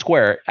now,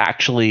 square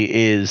actually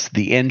is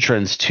the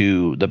entrance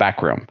to the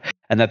back room,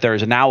 and that there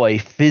is now a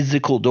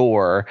physical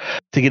door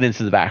to get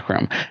into the back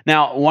room.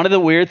 Now, one of the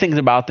weird things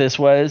about this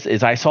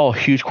is I saw a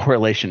huge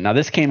correlation. Now,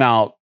 this came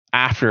out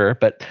after,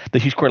 but the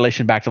huge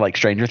correlation back to like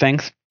Stranger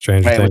Things,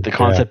 with the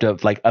concept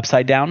of like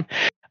upside down,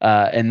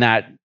 and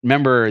that.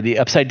 Remember, the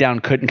upside down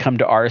couldn't come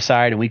to our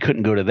side and we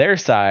couldn't go to their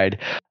side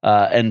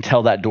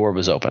until that door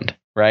was opened,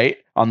 right,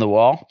 on the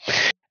wall.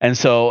 And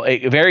so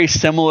a very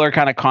similar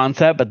kind of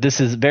concept, but this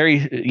is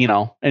very,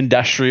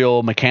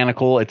 industrial,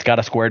 mechanical. It's got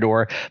a square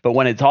door. But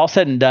when it's all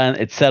said and done,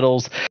 it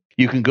settles.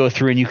 You can go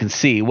through and you can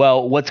see.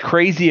 Well, what's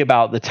crazy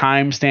about the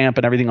timestamp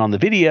and everything on the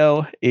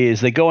video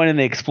is they go in and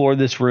they explore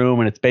this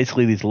room, and it's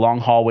basically these long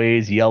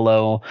hallways,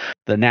 yellow,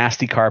 the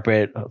nasty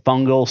carpet,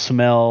 fungal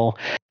smell.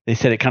 They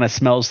said it kind of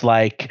smells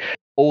like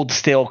old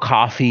stale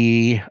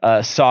coffee,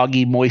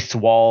 soggy, moist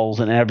walls,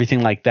 and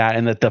everything like that.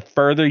 And that the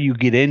further you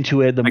get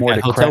into it, the more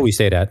the hotel we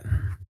stayed at.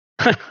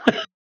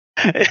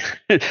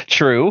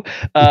 True,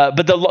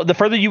 but the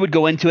further you would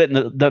go into it,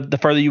 and the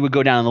further you would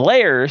go down the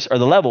layers or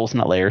the levels,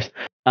 not layers,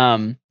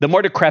 the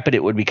more decrepit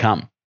it would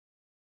become.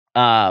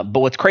 But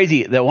what's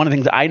crazy, that one of the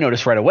things I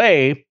noticed right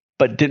away,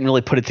 but didn't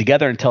really put it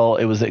together until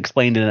it was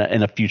explained in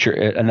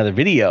another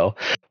video,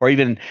 or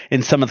even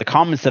in some of the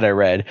comments that I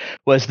read,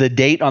 was the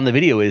date on the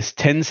video is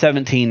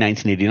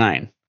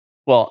 10/17/1989.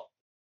 Well,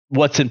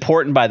 what's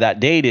important by that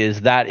date is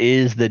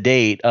the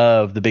date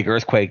of the big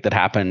earthquake that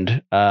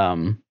happened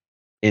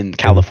in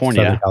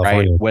California,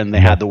 right? When they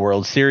had the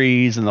World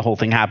Series and the whole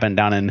thing happened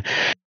down in, it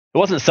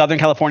wasn't Southern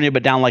California,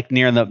 but down like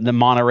near the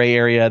Monterey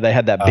area. They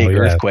had that big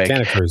earthquake.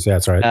 Santa Cruz,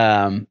 that's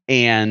right.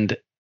 And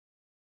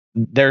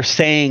they're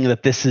saying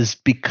that this is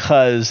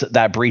because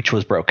that breach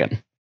was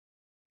broken.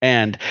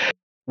 And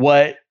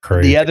what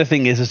the other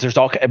thing is there's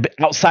all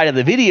outside of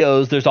the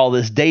videos, there's all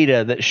this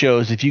data that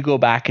shows, if you go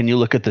back and you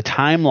look at the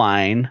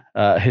timeline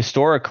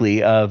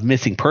historically of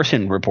missing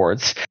person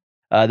reports,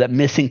 that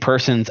missing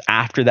persons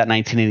after that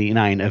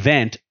 1989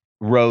 event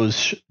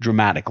rose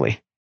dramatically.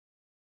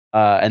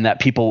 And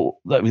that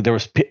there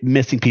was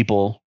missing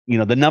people,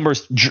 the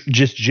numbers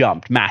just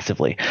jumped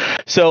massively.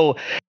 So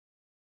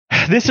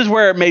this is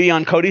where maybe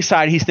on Cody's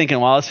side, he's thinking,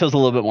 well, this feels a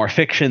little bit more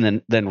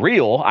fiction than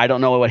real. I don't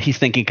know what he's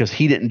thinking because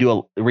he didn't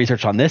do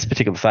research on this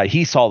particular side.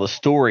 He saw the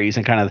stories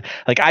and kind of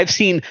like, I've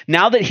seen,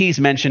 now that he's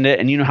mentioned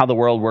it, and you know how the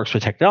world works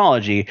with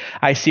technology,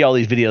 I see all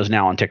these videos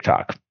now on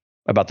TikTok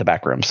about the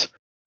back rooms.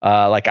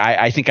 Like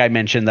I think I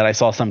mentioned that I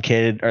saw some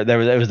kid, or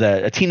there was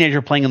a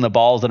teenager playing in the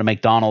balls at a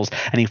McDonald's,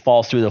 and he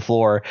falls through the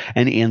floor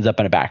and he ends up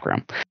in a back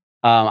room.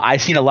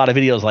 I've seen a lot of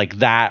videos like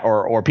that,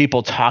 or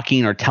people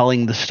talking or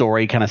telling the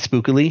story kind of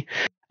spookily.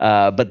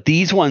 But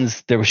these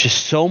ones, there was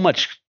just so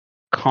much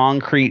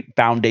concrete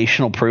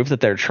foundational proof that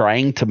they're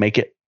trying to make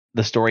it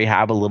the story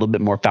have a little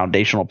bit more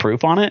foundational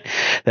proof on it.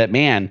 That,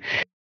 man,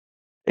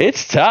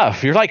 it's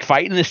tough. You're like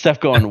fighting this stuff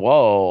going,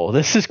 whoa,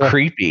 this is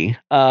creepy.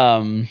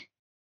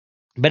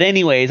 But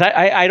anyways,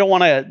 I don't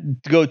want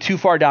to go too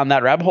far down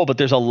that rabbit hole, but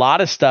there's a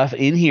lot of stuff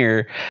in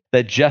here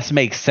that just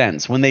makes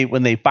sense. When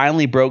they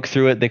finally broke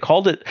through it, they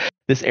called it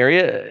this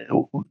area,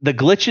 the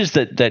glitches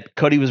that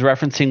Cody was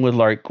referencing with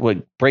like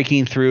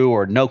breaking through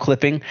or no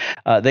clipping,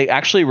 they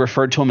actually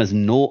referred to them as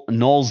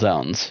null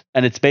zones.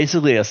 And it's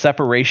basically a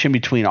separation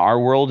between our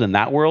world and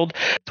that world,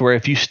 to where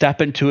if you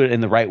step into it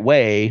in the right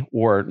way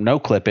or no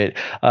clip it,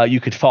 you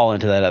could fall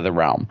into that other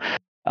realm.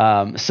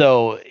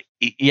 So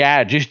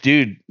yeah, just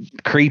dude,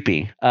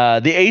 creepy.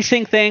 The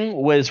async thing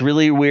was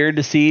really weird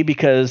to see,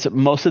 because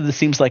most of this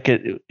seems like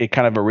it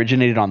kind of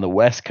originated on the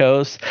West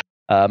Coast.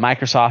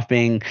 Microsoft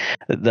being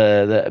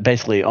the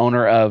basically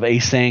owner of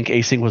Async.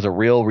 Async was a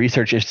real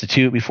research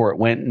institute before it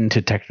went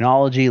into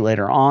technology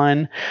later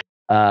on.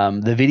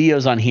 The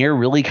videos on here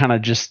really kind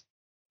of just,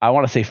 I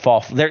want to say,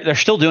 fall. They're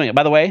still doing it,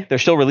 by the way. They're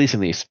still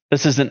releasing these.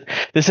 This isn't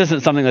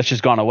something that's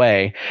just gone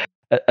away.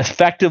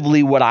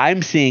 Effectively, what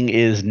I'm seeing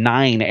is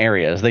 9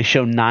 areas. They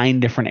show 9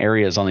 different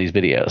areas on these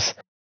videos.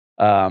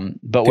 But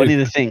dude, what do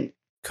you think?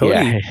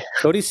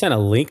 Cody sent a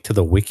link to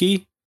the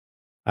wiki.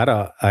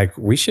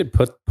 We should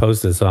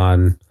post this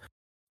on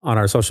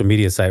our social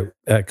media site.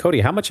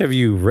 Cody, how much have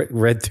you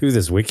read through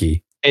this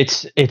wiki?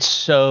 It's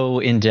so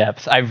in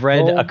depth. I've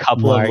read a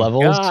couple of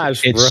levels.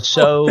 Gosh, it's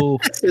bro.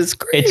 This is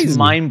crazy. It's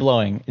mind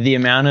blowing the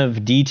amount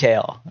of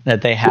detail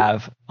that they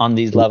have on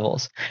these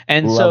levels.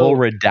 And level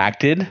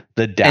redacted,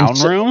 the down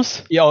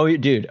rooms. Yo,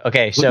 dude.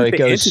 Okay, so it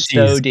goes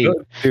so deep.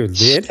 Dude,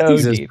 the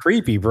entities is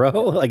creepy, bro.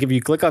 Like if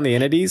you click on the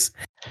entities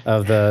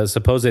of the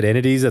supposed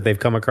entities that they've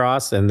come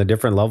across and the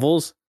different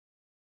levels.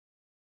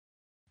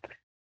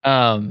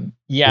 So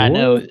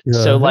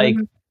like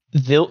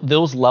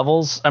those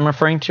levels I'm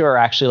referring to are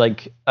actually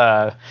like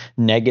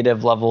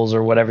negative levels,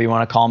 or whatever you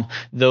want to call them.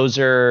 Those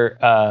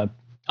are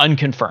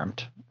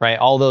unconfirmed, right?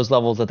 All those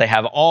levels that they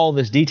have all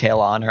this detail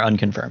on are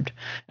unconfirmed.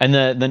 And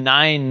the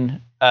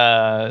 9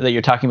 that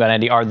you're talking about,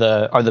 Andy, are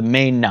the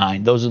main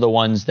 9. Those are the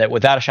ones that,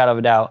 without a shadow of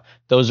a doubt,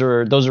 those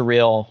are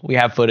real. We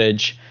have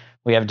footage,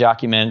 we have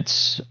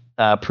documents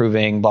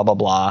proving blah blah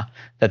blah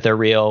that they're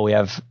real. We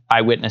have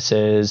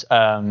eyewitnesses,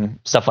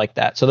 stuff like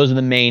that. So those are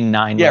the main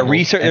 9. Yeah,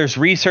 there's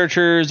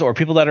researchers or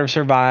people that have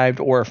survived,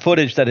 or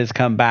footage that has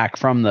come back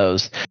from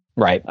those.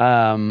 Right.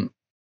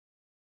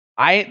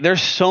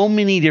 There's so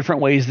many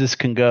different ways this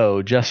can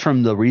go, just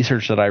from the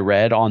research that I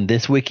read on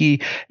this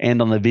wiki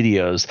and on the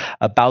videos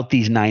about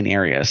these 9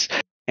 areas.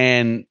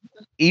 And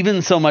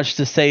even so much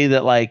to say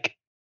that like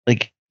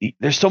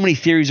there's so many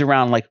theories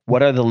around like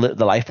what are the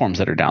life forms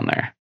that are down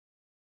there.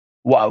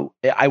 Wow,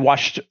 I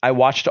watched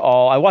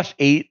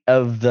 8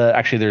 of the,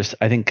 actually there's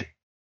I think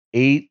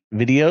 8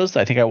 videos.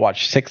 I think I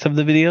watched 6 of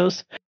the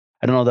videos.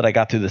 I don't know that I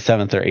got through the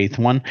 7th or 8th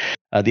one.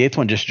 The 8th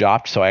one just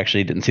dropped, so I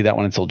actually didn't see that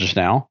one until just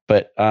now.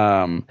 But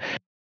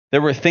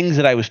there were things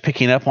that I was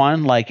picking up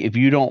on, like if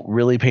you don't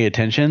really pay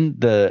attention,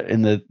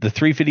 in the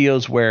 3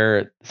 videos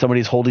where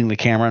somebody's holding the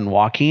camera and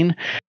walking,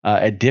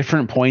 at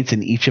different points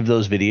in each of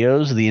those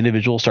videos, the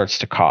individual starts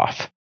to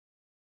cough.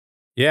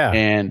 Yeah.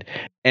 And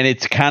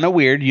it's kind of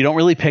weird. You don't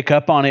really pick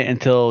up on it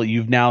until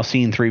you've now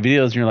seen 3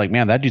 videos and you're like,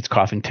 man, that dude's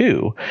coughing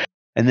too.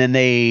 And then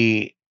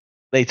they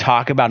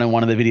talk about in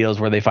one of the videos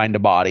where they find a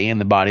body, and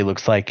the body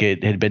looks like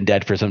it had been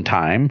dead for some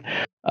time.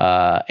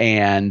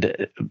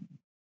 And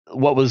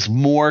what was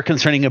more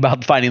concerning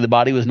about finding the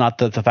body was not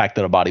the fact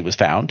that a body was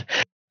found.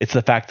 It's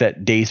the fact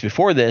that days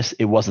before this,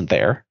 it wasn't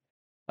there.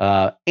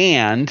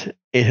 And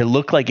it had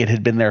looked like it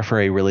had been there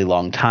for a really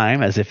long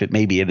time, as if it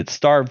had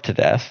starved to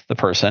death, the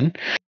person.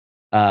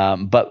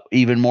 But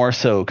even more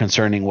so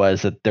concerning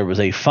was that there was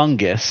a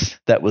fungus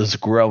that was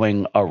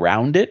growing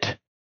around it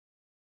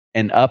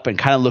and up, and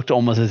kind of looked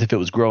almost as if it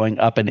was growing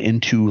up and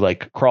into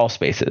like crawl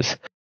spaces,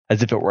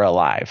 as if it were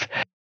alive.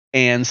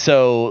 And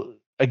so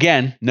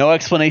again, no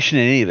explanation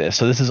in any of this.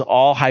 So this is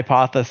all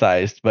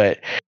hypothesized, but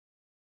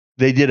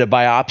they did a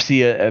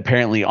biopsy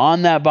apparently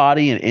on that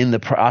body, and in the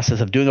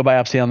process of doing a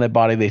biopsy on that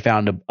body, they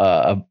found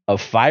a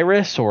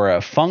virus or a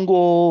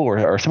fungal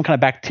or some kind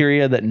of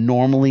bacteria that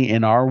normally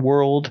in our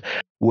world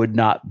would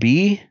not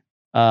be.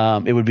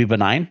 It would be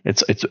benign.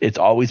 It's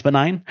always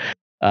benign.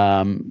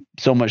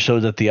 So much so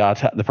that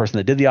the person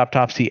that did the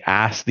autopsy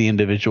asked the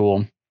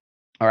individual,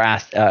 or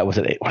asked what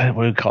do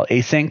we call it,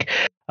 Async,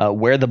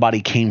 where the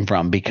body came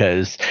from,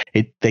 because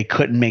they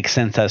couldn't make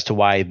sense as to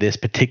why this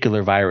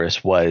particular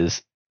virus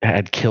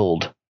had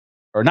killed,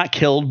 or not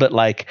killed, but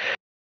like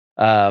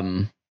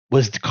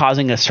was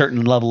causing a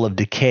certain level of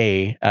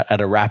decay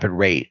at a rapid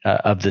rate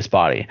of this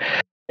body.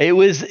 It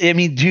was, I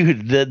mean,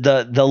 dude,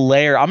 the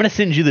layer. I'm gonna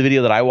send you the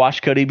video that I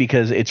watched, Cody,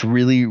 because it's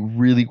really,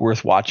 really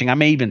worth watching. I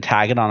may even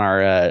tag it on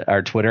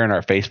our Twitter and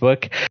our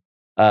Facebook.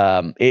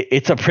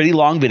 It's a pretty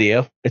long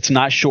video. It's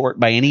not short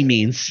by any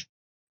means.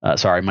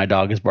 Sorry, my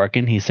dog is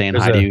barking. He's saying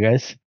hi to you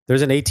guys.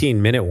 There's an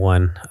 18-minute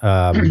one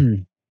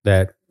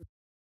that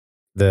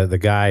the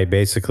guy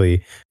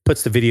basically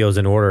puts the videos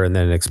in order and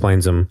then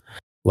explains them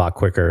a lot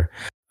quicker.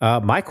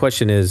 My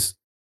question is,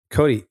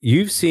 Cody,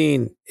 you've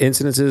seen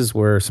incidences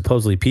where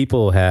supposedly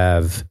people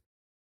have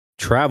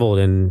traveled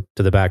into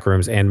the back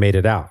rooms and made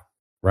it out,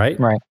 right?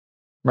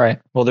 Right.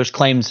 Well, there's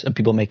claims of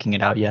people making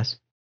it out. Yes.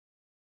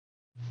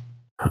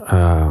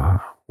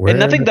 And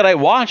nothing that I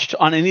watched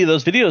on any of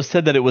those videos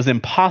said that it was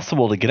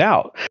impossible to get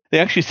out. They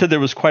actually said there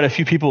was quite a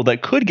few people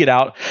that could get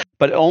out,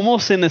 but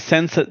almost in the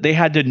sense that they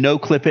had to no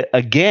clip it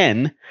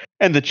again.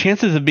 And the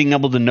chances of being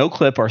able to no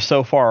clip are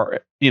so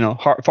far,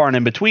 far and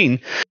in between.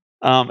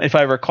 If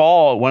I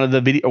recall, one of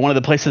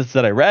the places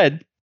that I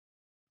read,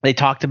 they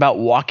talked about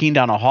walking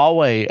down a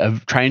hallway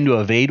of trying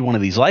to evade one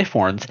of these life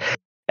forms,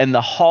 and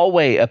the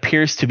hallway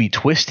appears to be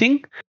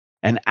twisting.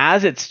 And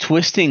as it's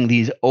twisting,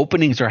 these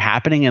openings are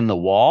happening in the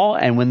wall.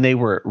 And when they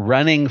were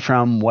running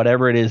from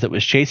whatever it is that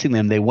was chasing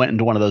them, they went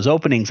into one of those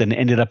openings and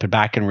ended up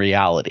back in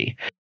reality.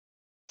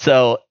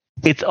 So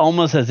it's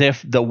almost as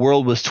if the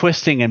world was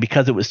twisting, and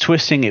because it was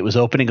twisting, it was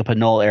opening up a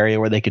null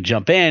area where they could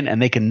jump in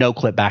and they can no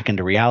clip back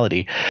into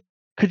reality.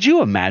 Could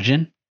you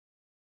imagine?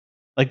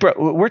 Like, bro,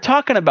 we're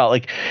talking about,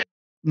 like,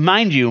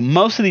 mind you,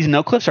 most of these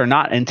no clips are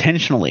not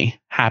intentionally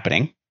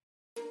happening.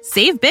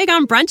 Save big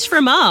on brunch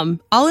for mom,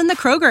 all in the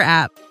Kroger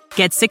app.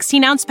 Get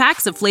 16-ounce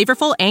packs of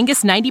flavorful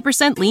Angus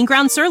 90% lean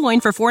ground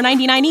sirloin for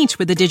 $4.99 each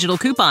with a digital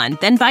coupon.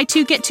 Then buy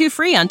 2, get 2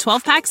 free on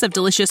 12 packs of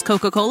delicious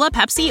Coca-Cola,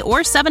 Pepsi, or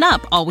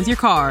 7-Up, all with your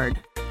card.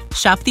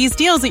 Shop these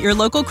deals at your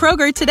local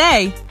Kroger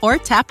today, or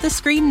tap the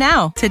screen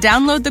now to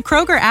download the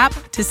Kroger app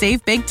to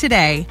save big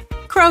today.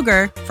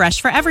 Kroger, fresh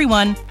for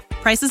everyone.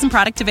 Prices and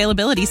product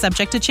availability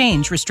subject to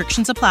change.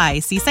 Restrictions apply.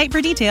 See site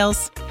for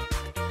details.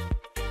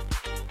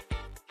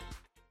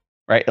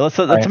 Right. Let's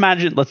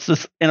imagine, let's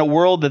just, in a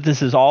world that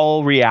this is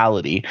all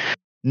reality,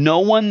 no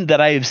one that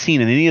I have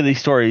seen in any of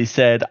these stories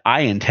said,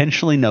 I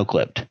intentionally no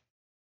clipped.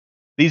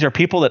 These are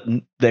people that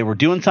they were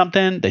doing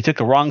something, they took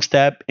a wrong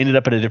step, ended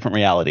up in a different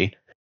reality.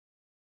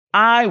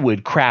 I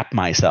would crap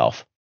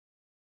myself.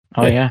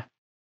 Oh yeah.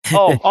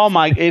 oh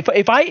my!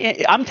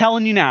 I'm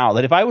telling you now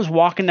that if I was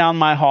walking down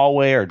my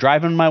hallway or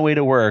driving my way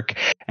to work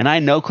and I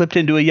no clipped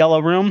into a yellow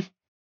room,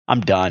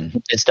 I'm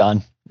done. It's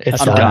done.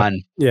 I'm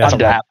done. Yeah, I'm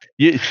done.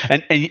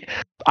 And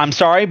I'm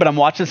sorry, but I'm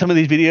watching some of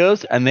these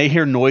videos and they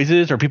hear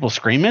noises or people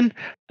screaming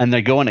and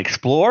they go and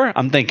explore.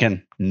 I'm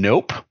thinking,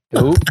 nope.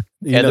 Other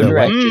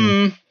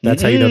direction.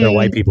 That's how you know they're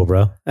white people,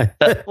 bro.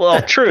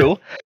 Well, true.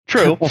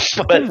 But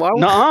why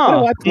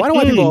do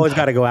white people always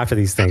got to go after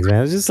these things,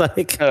 man? It's just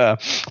like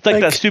it's like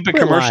that stupid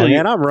commercial.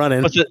 Man, I'm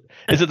running.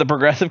 Is it the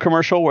Progressive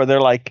commercial where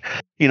they're like,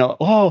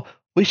 oh,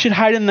 we should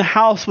hide in the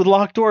house with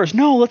locked doors.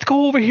 No, let's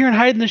go over here and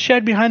hide in the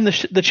shed behind the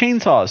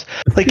chainsaws.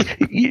 Like,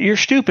 you're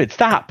stupid.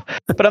 Stop.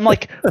 But I'm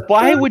like,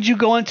 why would you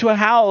go into a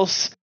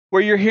house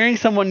where you're hearing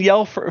someone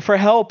yell for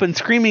help and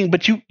screaming,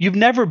 but you've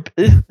never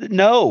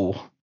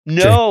no.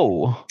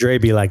 Dre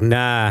be like,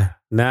 nah.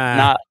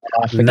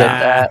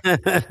 Forget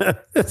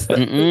that.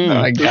 Oh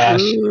my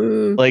gosh.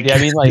 Like, yeah, I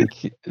mean,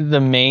 like, the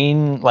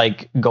main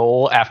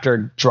goal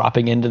after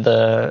dropping into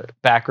the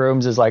back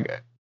rooms is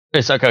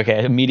it's like,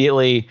 okay,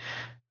 immediately.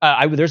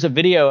 There's a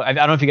video. I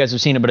don't know if you guys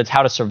have seen it, but it's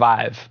how to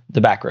survive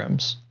the back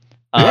rooms.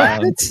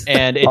 And it's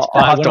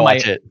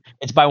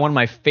it's by one of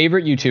my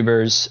favorite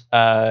YouTubers.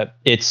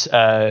 It's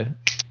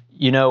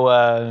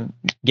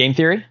Game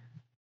Theory.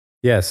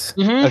 Yes.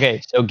 Mm-hmm. Okay,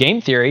 so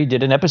Game Theory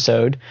did an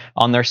episode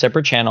on their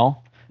separate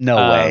channel. No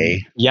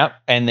way. Yep,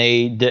 and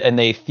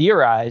they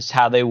theorized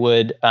how they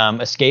would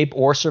escape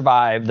or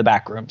survive the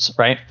back rooms,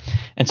 right?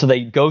 And so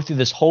they go through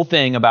this whole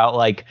thing about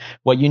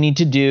what you need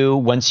to do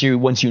once you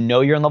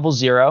know you're in level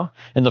 0,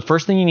 and the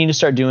first thing you need to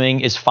start doing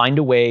is find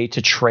a way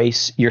to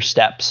trace your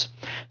steps.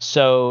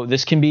 So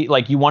this can be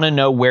you want to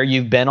know where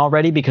you've been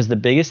already, because the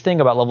biggest thing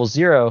about level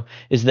 0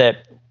 is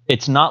that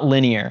it's not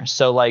linear.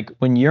 So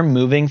when you're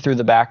moving through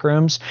the back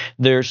rooms,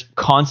 there's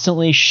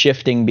constantly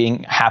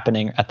shifting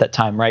happening at that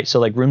time, right?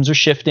 So rooms are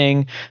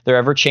shifting, they're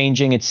ever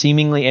changing, it's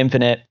seemingly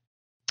infinite.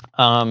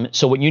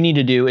 So what you need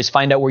to do is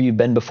find out where you've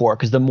been before,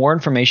 because the more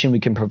information we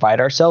can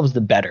provide ourselves,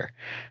 the better,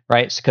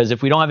 right? Because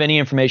if we don't have any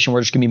information,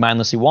 we're just gonna be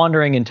mindlessly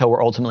wandering until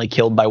we're ultimately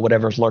killed by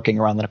whatever's lurking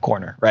around the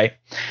corner, right?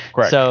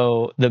 Correct.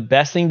 So the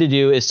best thing to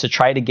do is to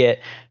try to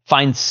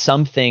find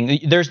something.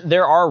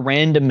 There are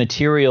random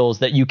materials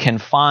that you can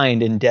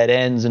find in dead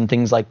ends and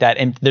things like that.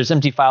 And there's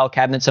empty file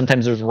cabinets.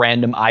 Sometimes there's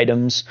random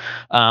items,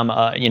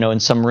 in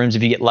some rooms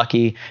if you get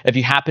lucky. If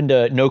you happen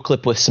to no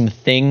clip with some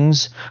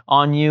things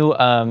on you,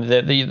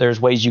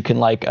 there's ways you can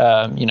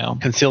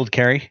concealed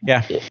carry.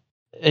 Yeah.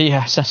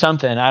 Yeah,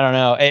 something. I don't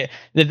know.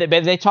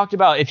 They talked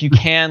about if you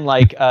can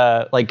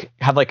have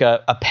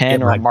a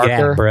pen or a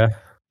marker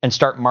and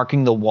start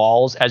marking the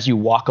walls as you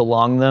walk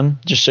along them,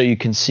 just so you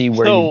can see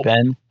where you've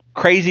been.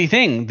 Crazy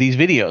thing, these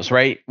videos,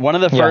 right? One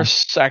of the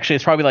first, actually,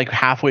 it's probably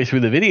halfway through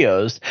the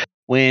videos,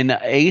 when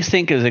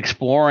Async is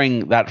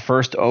exploring that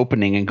first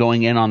opening and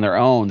going in on their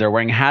own, they're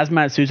wearing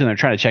hazmat suits and they're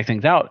trying to check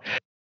things out.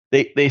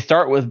 they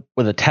start with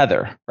a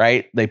tether,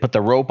 right? They put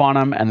the rope on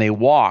them and they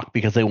walk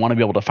because they want to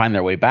be able to find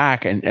their way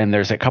back. And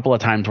there's a couple of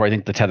times where I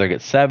think the tether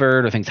gets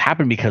severed or things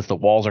happen because the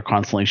walls are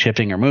constantly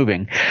shifting or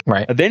moving.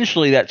 Right.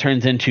 Eventually that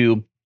turns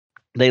into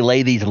they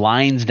lay these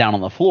lines down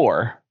on the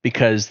floor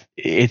because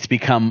it's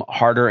become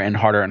harder and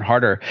harder and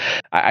harder.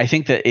 I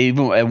think that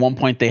even at one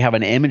point they have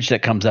an image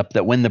that comes up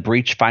that when the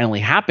breach finally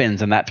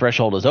happens and that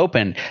threshold is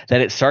open,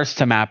 that it starts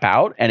to map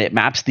out and it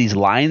maps these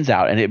lines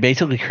out and it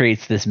basically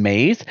creates this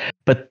maze,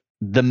 but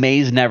the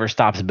maze never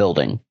stops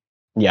building.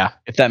 Yeah.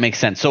 If that makes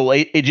sense. So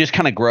it just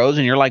kind of grows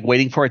and you're like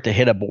waiting for it to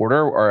hit a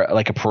border or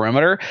like a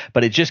perimeter,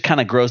 but it just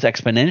kind of grows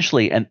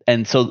exponentially.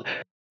 And so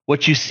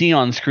what you see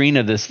on screen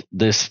of this,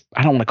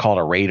 I don't want to call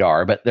it a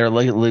radar, but they're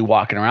literally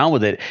walking around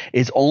with it,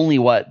 is only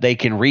what they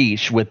can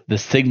reach with the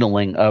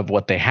signaling of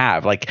what they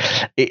have. Like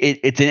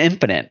it's an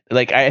infinite.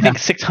 Like I think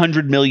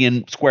 600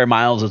 million square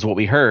miles is what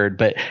we heard,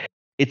 but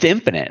it's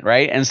infinite,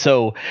 right? And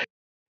so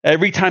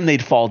every time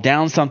they'd fall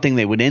down something,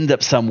 they would end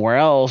up somewhere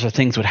else or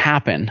things would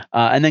happen.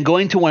 And then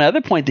going to one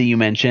other point that you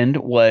mentioned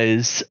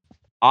was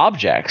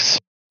objects.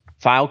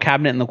 File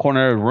cabinet in the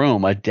corner of the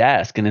room, a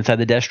desk, and inside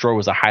the desk drawer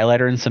was a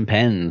highlighter and some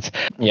pens.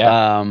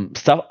 Yeah.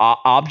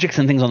 Objects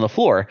and things on the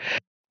floor.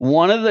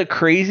 One of the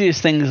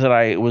craziest things that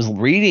I was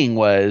reading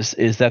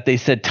is that they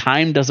said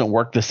time doesn't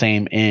work the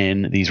same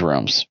in these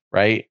rooms,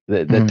 right?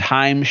 The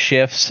time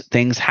shifts,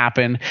 things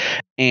happen.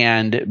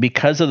 And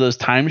because of those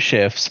time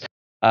shifts,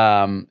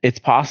 it's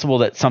possible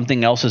that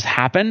something else has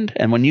happened.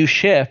 And when you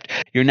shift,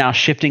 you're now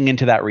shifting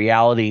into that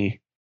reality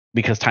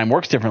because time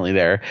works differently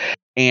there.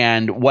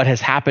 And what has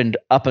happened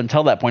up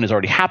until that point has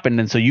already happened.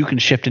 And so you can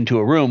shift into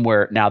a room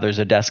where now there's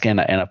a desk and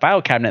a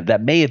file cabinet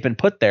that may have been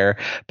put there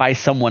by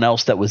someone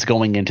else that was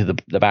going into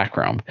the back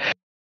room.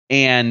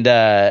 And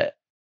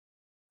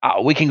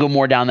we can go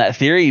more down that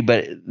theory,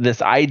 but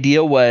this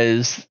idea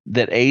was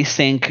that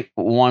Async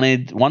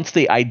wanted, once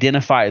they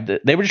identified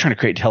that they were just trying to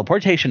create a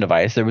teleportation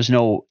device, there was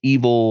no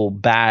evil,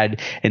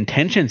 bad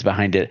intentions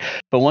behind it.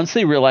 But once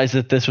they realized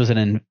that this was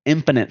an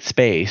infinite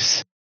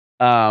space,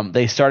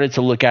 they started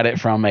to look at it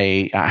from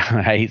I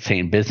hate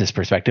saying business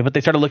perspective, but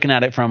they started looking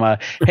at it from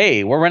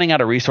hey, we're running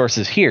out of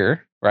resources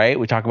here, right?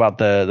 We talk about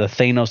the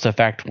Thanos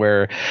effect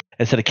where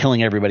instead of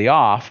killing everybody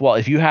off, well,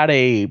 if you had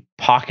a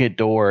pocket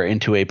door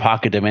into a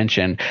pocket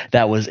dimension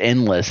that was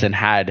endless and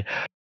had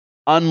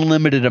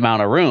unlimited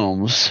amount of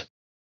rooms,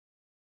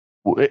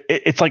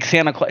 it's like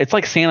Santa. It's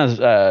like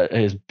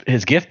Santa's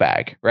his gift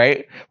bag,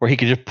 right? Where he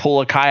could just pull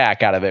a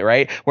kayak out of it,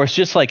 right? Where it's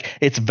just like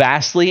it's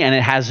vastly and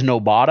it has no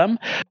bottom.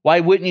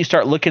 Why wouldn't you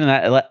start looking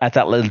at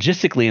that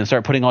logistically and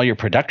start putting all your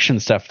production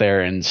stuff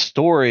there and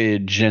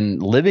storage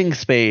and living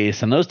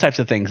space and those types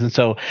of things? And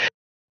so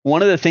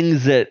one of the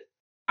things that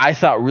I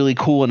thought really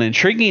cool and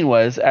intriguing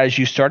was as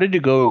you started to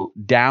go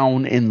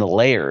down in the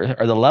layers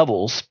or the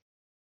levels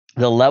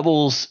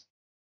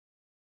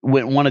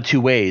went one of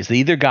two ways. They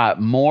either got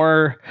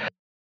more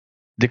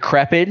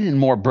decrepit and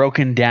more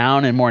broken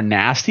down and more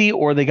nasty,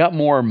 or they got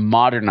more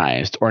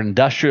modernized or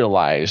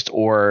industrialized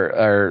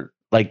or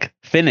like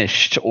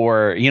finished,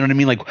 or you know what I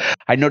mean? Like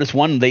I noticed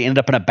one, they ended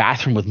up in a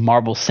bathroom with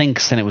marble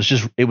sinks and it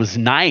was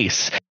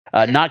nice.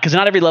 Not because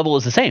not every level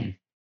is the same,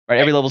 right?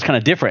 Every level is kind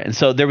of different. And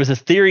so there was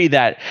this theory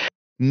that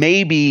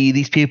maybe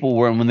these people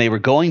were, when they were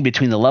going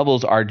between the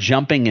levels, are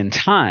jumping in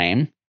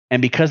time.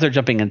 And because they're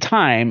jumping in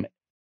time,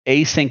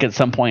 Async at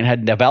some point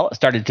had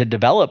started to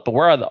develop, but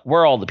where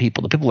are all the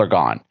people? The people are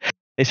gone.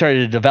 They started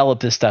to develop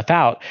this stuff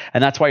out,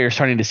 and that's why you're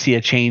starting to see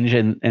a change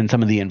in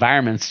some of the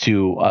environments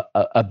to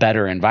a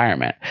better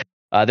environment.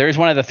 There is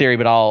one other theory,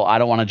 but I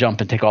don't want to jump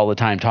and take all the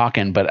time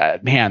talking.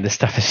 But man, this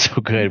stuff is so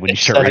good when you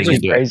start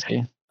reading into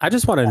it. I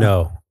just want to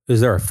know: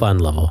 is there a fun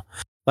level?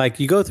 Like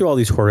you go through all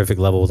these horrific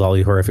levels, all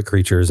these horrific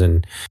creatures,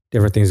 and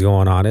different things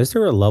going on. Is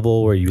there a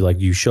level where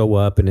you show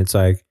up and it's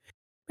like,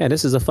 man,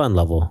 this is a fun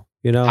level?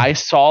 You know, I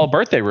saw a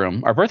birthday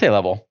room, our birthday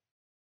level.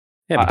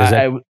 Yeah, but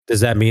does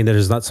that mean that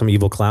there's not some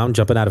evil clown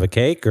jumping out of a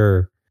cake,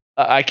 or?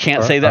 I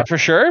can't say that for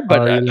sure, but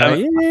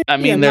I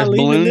mean, there's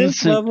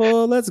balloons.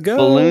 Level. Let's go.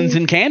 Balloons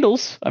and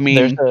candles. I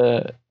mean,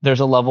 there's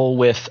a level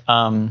with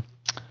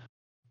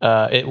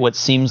what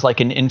seems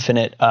like an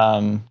infinite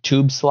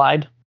tube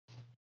slide,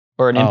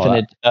 or an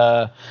infinite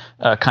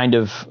kind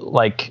of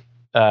like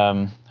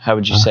how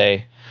would you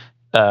say?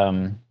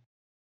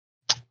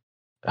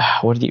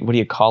 What do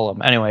you call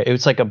them? Anyway, it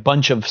was like a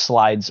bunch of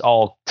slides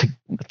all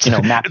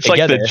mapped it's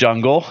together. Like the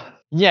jungle.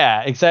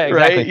 Yeah, exactly.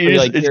 Right?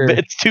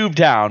 It's tube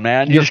down,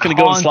 man. You're just going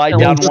to go and slide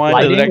down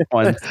one to the next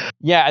one.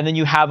 Yeah, and then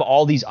you have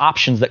all these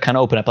options that kind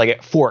of open up, like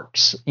at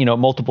forks,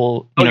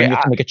 multiple, you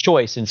have to make a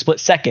choice in split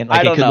second.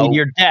 Like it could lead to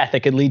your death.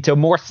 It could lead to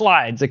more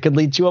slides. It could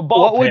lead to a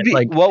ball pit.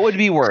 What would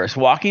be worse?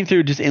 Walking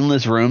through just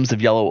endless rooms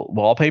of yellow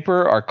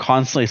wallpaper, or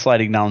constantly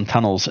sliding down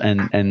tunnels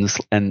and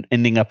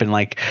ending up in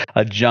like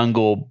a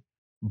jungle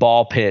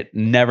ball pit,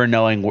 never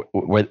knowing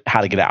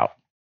how to get out?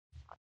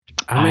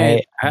 I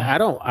mean, I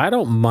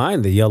don't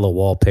mind the yellow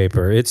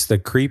wallpaper. It's the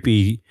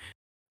creepy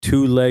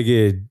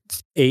 2-legged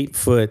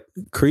 8-foot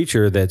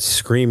creature that's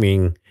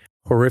screaming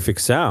horrific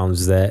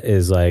sounds that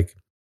is like,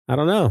 I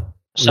don't know.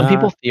 Some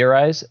people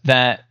theorize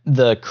that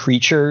the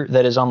creature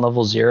that is on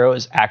level 0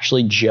 is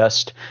actually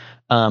just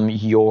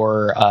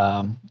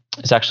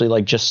it's actually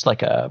like just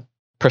like a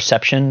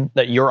perception,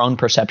 that your own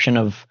perception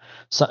of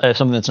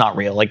something that's not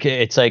real. Like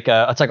it's like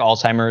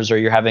Alzheimer's, or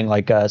you're having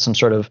like some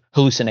sort of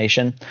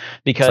hallucination,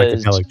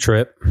 because psychedelic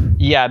trip.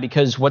 Yeah,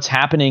 because what's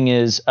happening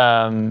is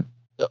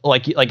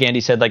like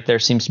Andy said, like there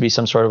seems to be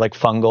some sort of like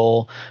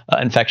fungal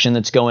infection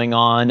that's going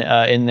on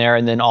in there,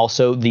 and then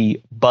also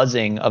the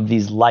buzzing of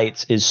these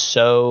lights is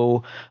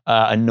so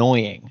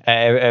annoying.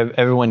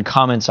 Everyone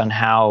comments on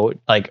how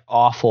like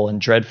awful and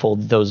dreadful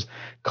those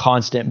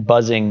constant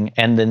buzzing,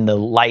 and then the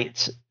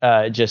lights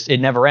just, it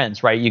never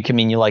ends, right?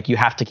 You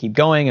have to keep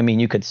going. I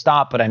mean, you could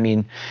stop, but I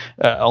mean,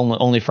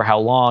 only for how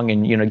long?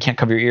 And you can't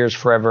cover your ears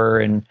forever,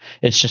 and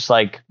it's just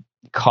like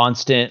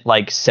constant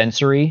like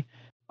sensory.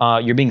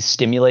 You're being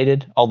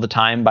stimulated all the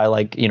time by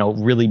like,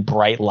 really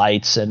bright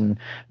lights and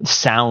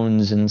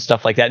sounds and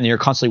stuff like that. And you're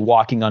constantly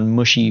walking on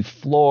mushy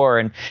floor.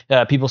 And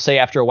people say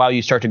after a while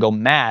you start to go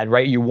mad,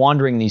 right? You're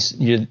wandering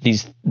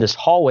this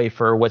hallway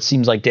for what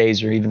seems like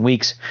days or even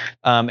weeks.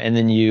 And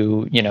then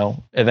you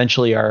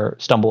eventually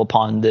stumble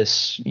upon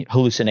this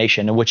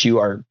hallucination in which you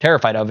are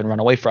terrified of and run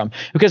away from.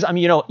 Because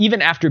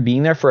even after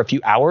being there for a few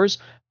hours,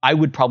 I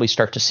would probably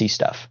start to see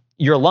stuff.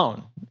 You're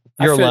alone.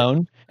 You're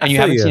alone. And you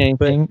haven't seen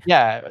anything.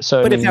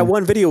 But if that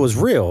one video was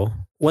real,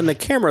 when the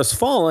camera's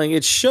falling,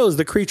 it shows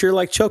the creature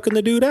like choking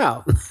the dude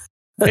out.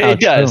 It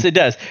does.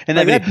 And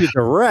like, that dude's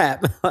a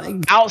rat.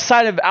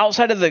 outside of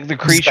the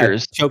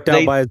creatures choked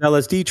out by his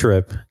LSD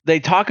trip. They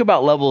talk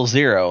about level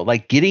 0,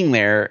 like getting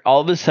there,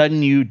 all of a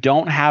sudden you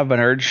don't have an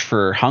urge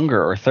for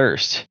hunger or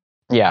thirst.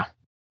 Yeah.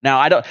 Now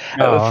I don't.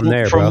 I'm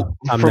there, bro.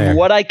 From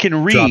what I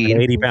can read, dropping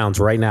 80 pounds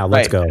right now.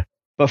 Let's go.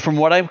 But from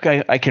what I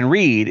can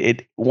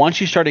read,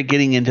 once you started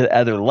getting into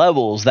other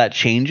levels, that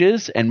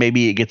changes, and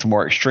maybe it gets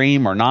more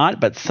extreme or not.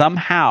 But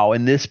somehow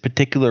in this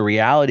particular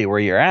reality where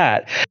you're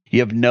at,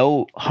 you have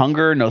no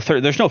hunger, no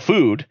thirst. There's no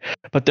food,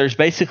 but there's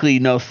basically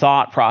no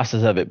thought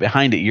process of it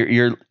behind it.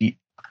 You're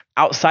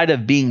outside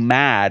of being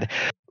mad.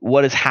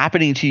 What is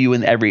happening to you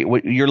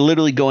you're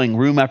literally going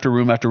room after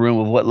room after room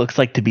of what looks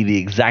like to be the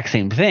exact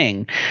same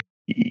thing.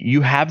 You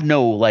have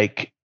no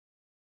like.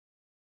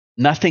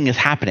 Nothing is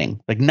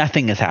happening. Like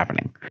nothing is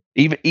happening.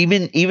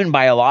 Even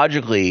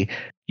biologically,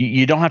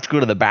 you don't have to go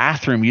to the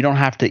bathroom. You don't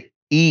have to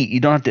eat. You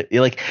don't have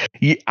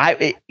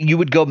to you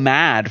would go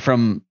mad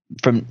from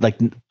like,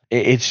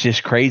 it's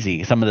just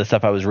crazy. Some of the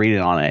stuff I was reading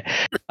on it.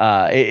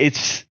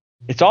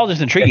 It's all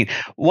just intriguing.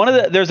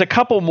 There's a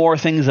couple more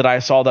things that I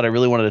saw that I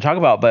really wanted to talk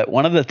about, but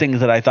one of the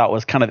things that I thought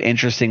was kind of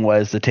interesting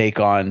was the take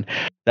on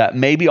that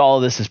maybe all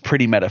of this is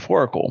pretty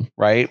metaphorical,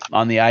 right?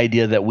 On the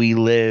idea that we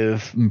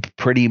live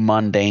pretty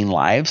mundane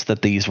lives,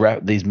 that these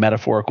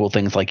metaphorical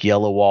things like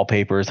yellow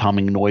wallpapers,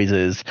 humming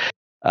noises,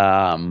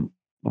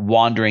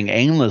 wandering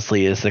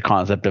aimlessly is the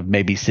concept of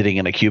maybe sitting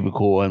in a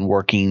cubicle and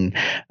working,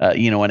 an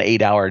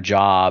 8-hour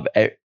job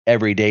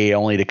every day,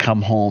 only to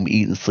come home,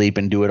 eat and sleep,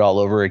 and do it all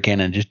over again,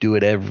 and just do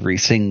it every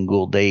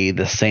single day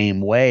the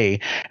same way.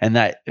 And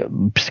that,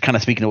 kind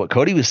of speaking to what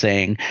Cody was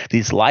saying,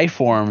 these life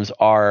forms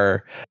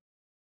are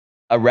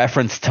a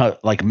reference to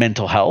like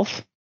mental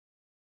health,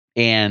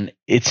 and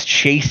it's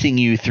chasing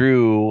you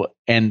through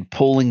and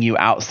pulling you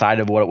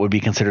outside of what would be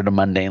considered a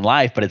mundane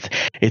life. But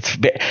it's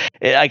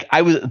like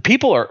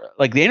people are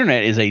like, the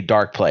internet is a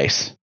dark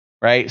place.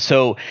 Right.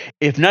 So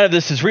if none of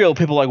this is real,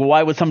 people are like, well,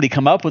 why would somebody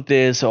come up with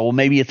this? Or well,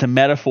 maybe it's a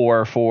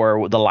metaphor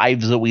for the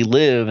lives that we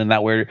live, and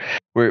that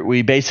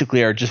we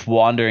basically are just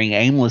wandering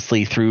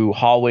aimlessly through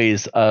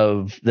hallways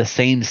of the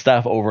same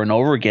stuff over and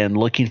over again,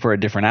 looking for a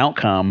different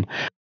outcome,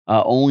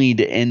 only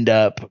to end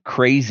up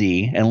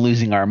crazy and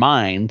losing our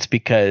minds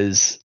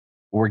because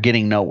we're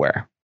getting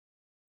nowhere.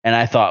 And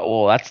I thought,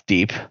 well, that's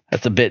deep.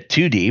 That's a bit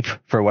too deep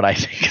for what I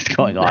think is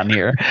going on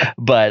here.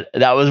 But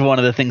that was one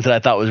of the things that I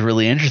thought was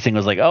really interesting,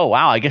 was like, oh,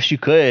 wow, I guess you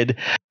could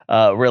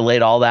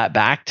relate all that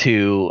back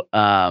to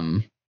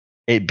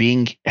it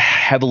being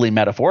heavily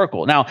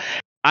metaphorical. Now,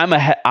 I'm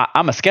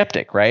a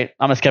skeptic, right?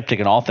 I'm a skeptic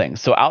in all things.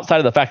 So outside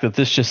of the fact that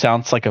this just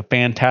sounds like a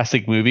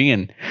fantastic movie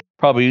and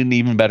probably an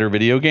even better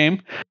video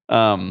game,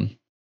 I'm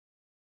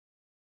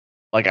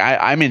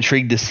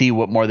intrigued to see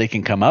what more they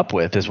can come up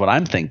with, is what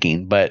I'm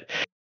thinking. But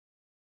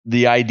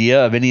the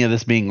idea of any of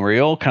this being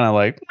real, kind of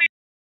like,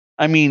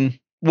 I mean,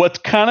 what's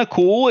kind of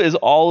cool is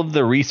all of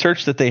the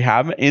research that they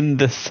have in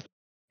this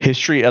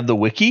history of the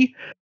wiki,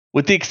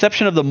 with the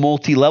exception of the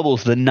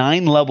multi-levels, the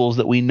 9 levels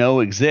that we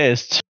know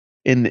exist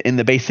in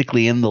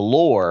the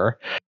lore.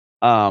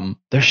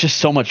 There's just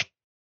so much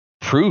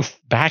proof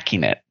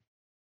backing it,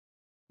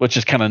 which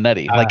is kind of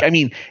nutty. Like, I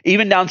mean,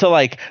 even down to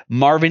like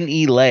Marvin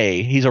E.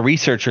 Lay, he's a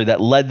researcher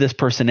that led this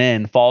person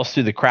in, falls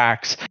through the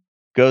cracks,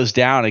 goes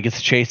down and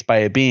gets chased by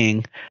a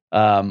being,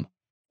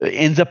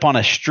 ends up on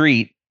a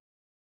street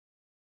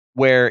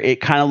where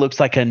it kind of looks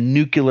like a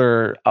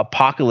nuclear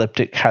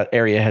apocalyptic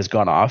area has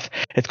gone off.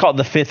 It's called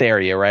the 5th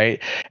area,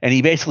 right? And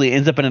he basically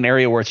ends up in an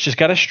area where it's just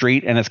got a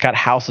street and it's got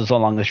houses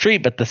along the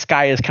street, but the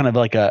sky is kind of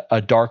like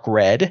a dark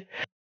red,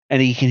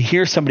 and he can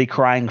hear somebody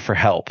crying for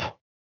help.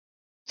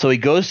 So he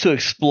goes to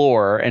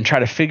explore and try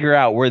to figure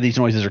out where these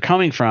noises are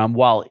coming from,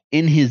 while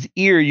in his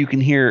ear you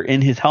can hear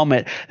in his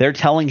helmet they're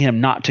telling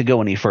him not to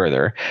go any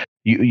further.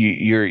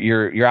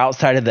 You're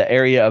outside of the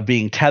area of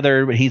being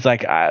tethered, but he's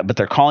like, but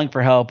they're calling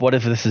for help. What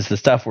if this is the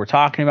stuff we're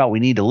talking about? We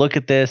need to look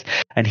at this.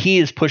 And he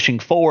is pushing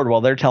forward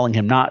while they're telling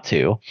him not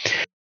to.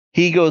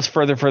 He goes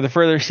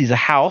further, sees a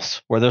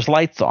house where there's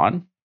lights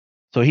on.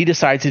 So he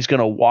decides he's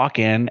going to walk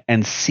in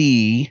and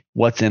see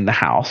what's in the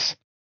house.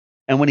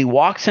 And when he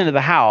walks into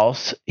the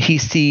house, he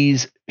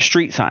sees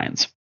street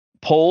signs,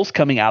 poles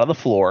coming out of the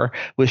floor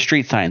with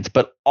street signs,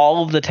 but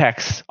all of the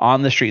text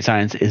on the street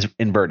signs is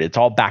inverted. It's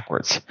all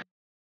backwards.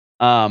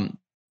 In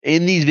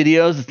these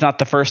videos, it's not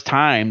the first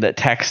time that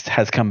text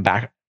has come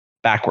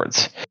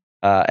backwards.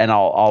 And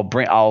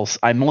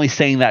I'm only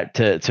saying that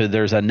to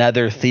there's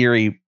another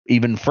theory,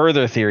 even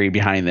further theory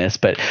behind this,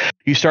 but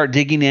you start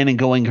digging in and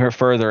going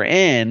further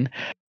in,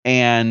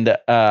 and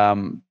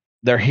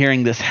they're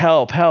hearing this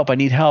help, I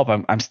need help,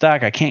 I'm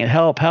stuck, I can't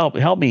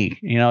help me,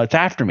 it's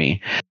after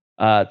me,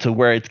 to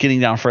where it's getting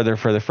down further,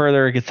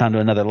 it gets down to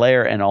another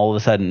layer, and all of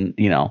a sudden,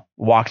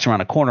 walks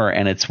around a corner,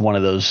 and it's one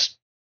of those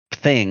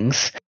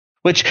things,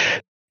 which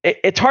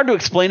it's hard to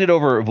explain it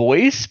over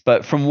voice,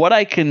 but from what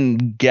I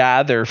can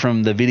gather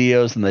from the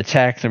videos and the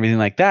text and everything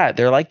like that,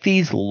 they're like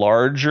these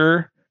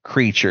larger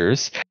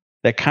creatures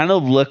that kind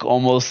of look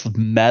almost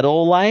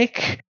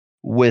metal-like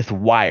with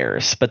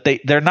wires, but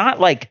they're not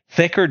like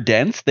thick or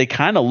dense. They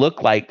kind of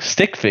look like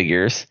stick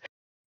figures,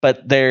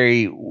 but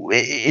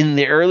in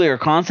the earlier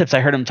concepts,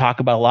 I heard him talk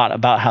about a lot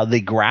about how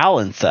they growl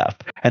and stuff,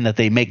 and that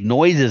they make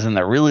noises and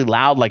they're really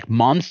loud like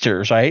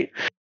monsters, right?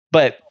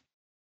 But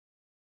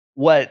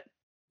what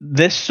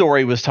this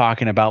story was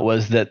talking about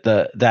was that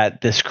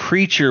that this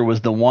creature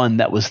was the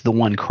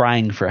one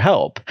crying for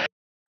help.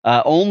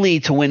 Only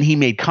to when he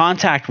made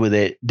contact with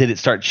it did it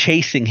start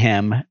chasing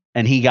him,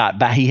 and he got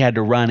back. He had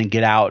to run and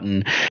get out,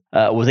 and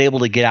was able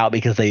to get out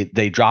because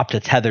they dropped a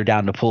tether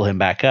down to pull him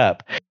back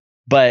up.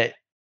 But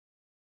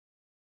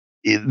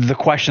the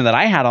question that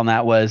I had on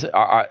that was,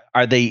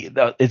 are they?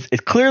 It's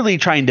clearly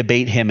trying to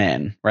bait him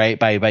in, right?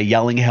 By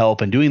yelling help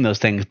and doing those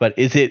things. But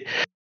is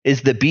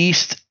the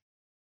beast,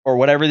 or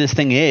whatever this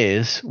thing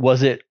is,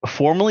 was it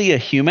formerly a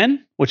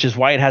human, which is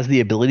why it has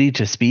the ability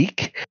to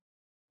speak?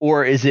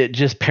 Or is it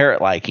just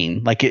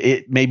parrot-liking? Like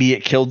maybe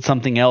it killed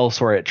something else,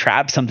 or it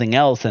trapped something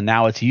else, and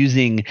now it's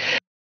using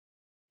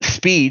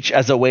speech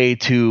as a way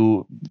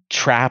to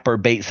trap or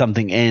bait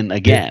something in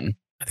again.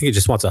 I think it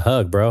just wants a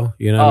hug, bro.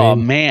 You know what I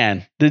mean?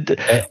 Man.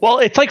 Well,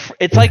 it's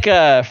like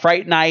a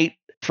Fright Night,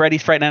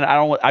 Freddy's Fright Night.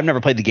 I've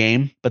never played the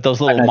game, but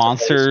those little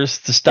monsters,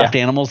 the stuffed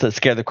animals that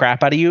scare the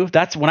crap out of you.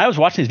 That's when I was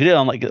watching this video,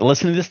 I'm like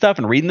listening to this stuff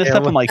and reading this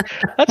stuff. I'm like,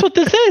 that's what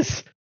this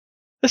is.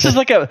 This is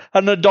like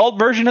an adult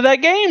version of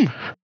that game.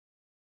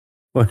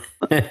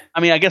 I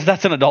mean, I guess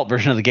that's an adult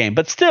version of the game,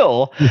 but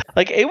still,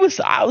 like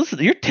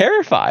you're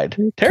terrified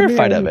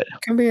of it.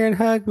 Come here and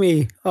hug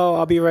me. Oh,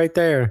 I'll be right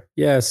there.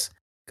 Yes,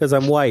 because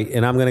I'm white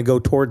and I'm going to go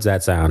towards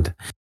that sound.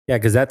 Yeah,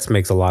 because that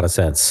makes a lot of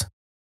sense.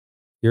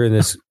 You're in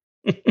this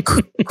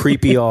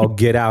creepy all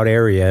get out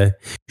area,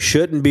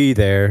 shouldn't be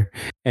there,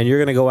 and you're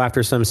going to go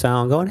after some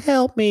sound going,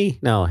 help me.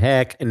 No,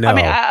 heck no. I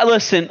mean,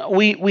 listen,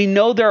 we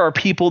know there are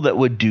people that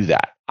would do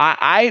that.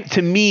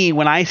 To me,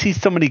 when I see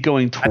somebody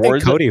going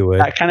towards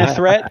that kind of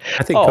threat,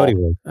 I think Cody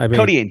would. I mean,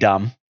 Cody ain't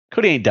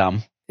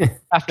dumb.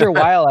 After a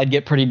while, I'd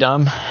get pretty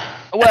dumb.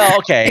 Well,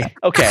 okay.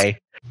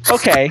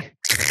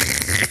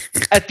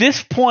 At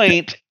this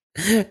point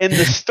in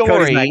the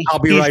story, like, I'll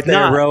be right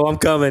there, bro. I'm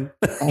coming.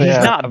 He's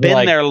not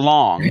been there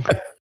long,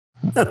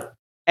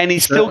 and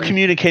he's still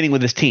communicating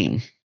with his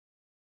team.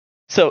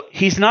 So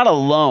he's not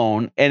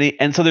alone,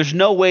 and so there's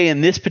no way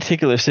in this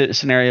particular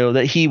scenario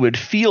that he would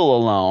feel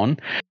alone.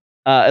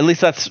 At least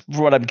that's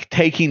what I'm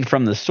taking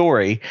from the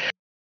story.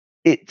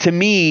 To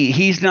me,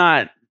 he's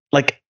not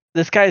like,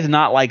 this guy's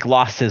not like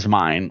lost his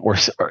mind, or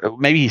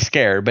maybe he's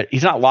scared, but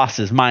he's not lost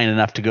his mind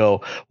enough to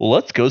go, well,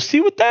 let's go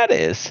see what that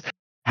is.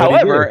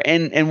 However,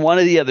 in one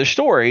of the other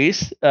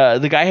stories,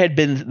 the guy had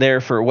been there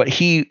for what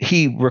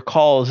he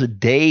recalls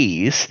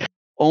days,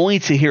 only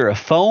to hear a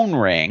phone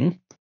ring.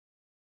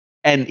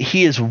 And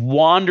he is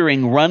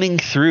wandering, running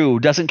through,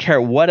 doesn't care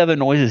what other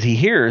noises he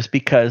hears,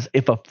 because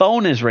if a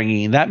phone is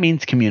ringing, that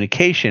means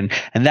communication,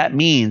 and that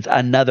means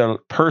another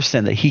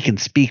person that he can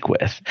speak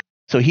with.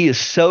 So he is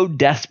so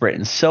desperate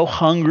and so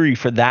hungry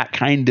for that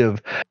kind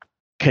of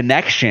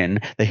connection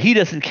that he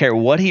doesn't care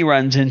what he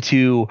runs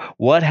into,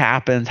 what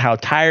happens, how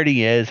tired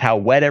he is, how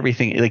wet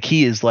everything. Like,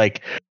 he is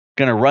like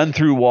going to run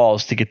through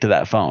walls to get to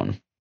that phone.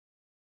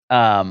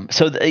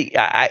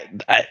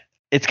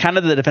 It's kind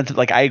of the defensive.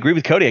 Like, I agree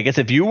with Cody. I guess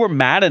if you were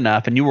mad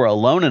enough and you were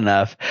alone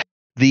enough,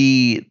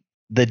 the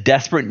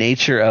desperate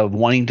nature of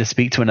wanting to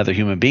speak to another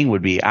human being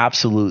would be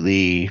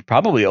absolutely,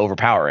 probably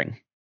overpowering.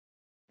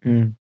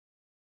 Mm.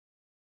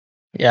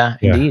 Yeah,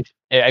 indeed.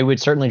 It would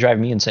certainly drive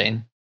me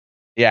insane.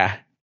 Yeah.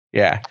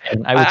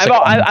 And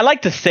I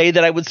like to say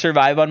that I would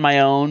survive on my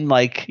own,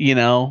 like,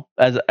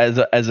 as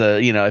a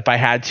if I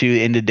had to,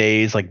 end of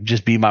days, like,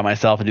 just be by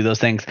myself and do those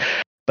things.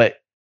 But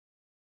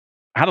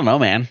I don't know,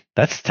 man.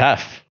 That's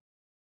tough.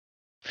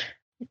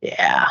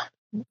 Yeah.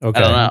 Okay.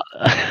 I don't know.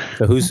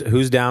 So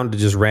who's down to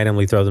just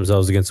randomly throw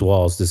themselves against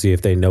walls to see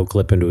if they no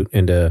clip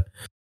into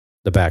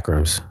the back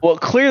rooms? Well,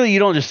 clearly you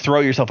don't just throw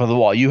yourself on the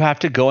wall. You have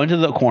to go into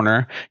the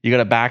corner. You got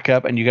to back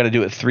up and you got to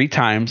do it 3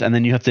 times. And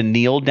then you have to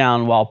kneel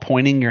down while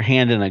pointing your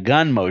hand in a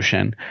gun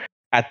motion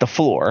at the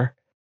floor.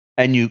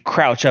 And you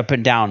crouch up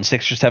and down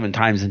 6 or 7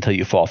 times until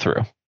you fall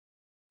through.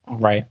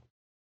 Right.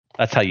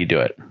 That's how you do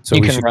it. So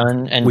you can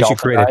run and we should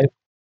dolphin create dive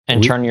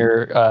and turn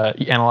your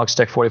analog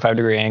stick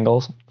 45-degree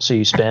angles so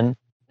you spin,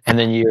 and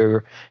then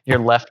your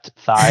left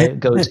thigh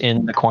goes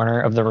in the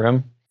corner of the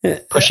room,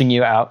 pushing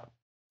you out.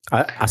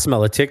 I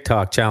smell a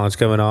TikTok challenge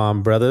coming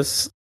on,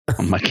 brothers.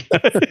 Oh my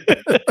God.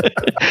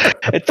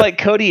 It's like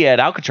Cody at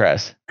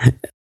Alcatraz.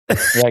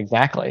 Yeah,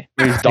 exactly.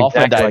 He's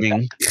dolphin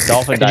diving.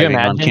 Dolphin Could you diving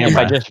on imagine if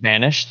I camera. just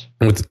vanished?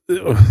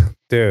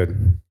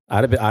 Dude,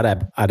 I'd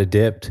have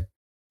dipped.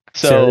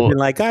 So So been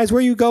like, guys,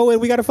 where you going?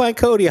 We got to find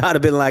Cody. I'd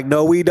have been like,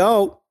 no, we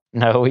don't.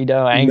 No, we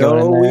don't. I ain't No,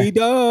 going in there. we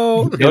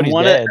don't. Cody's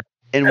dead.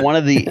 in one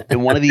of the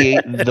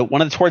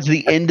towards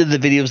the end of the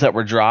videos that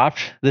were dropped,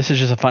 this is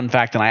just a fun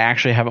fact, and I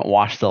actually haven't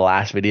watched the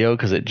last video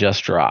because it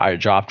just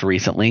dropped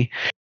recently.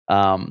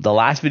 The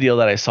last video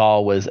that I saw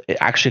was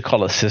actually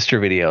called a sister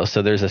video.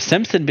 So there's a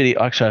Simpson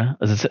video. Actually,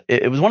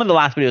 it was one of the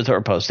last videos that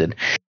were posted.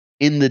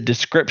 In the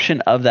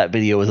description of that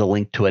video is a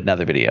link to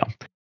another video.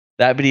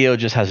 That video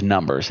just has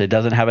numbers. It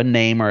doesn't have a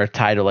name or a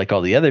title like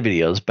all the other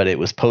videos, but it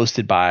was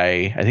posted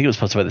by, I think it was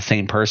posted by the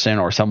same person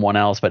or someone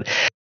else, but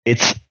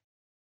it's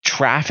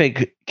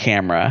traffic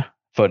camera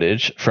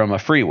footage from a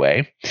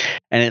freeway,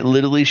 and it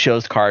literally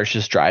shows cars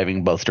just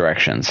driving both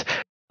directions.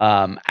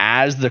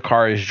 As the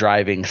car is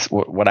driving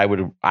what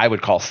I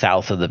would call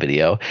south of the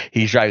video,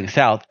 he's driving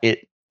south,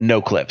 it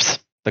no clips.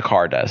 The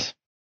car does,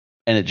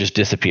 and it just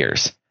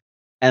disappears.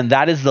 And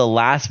that is the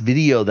last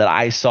video that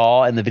I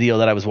saw, and the video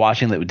that I was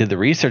watching that we did the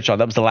research on.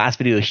 That was the last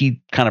video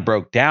he kind of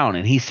broke down,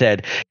 and he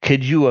said,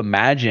 could you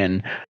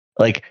imagine,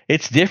 like,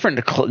 it's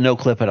different to no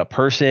clip at a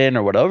person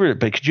or whatever,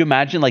 but could you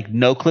imagine like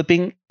no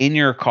clipping in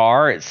your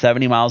car at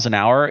 70 miles an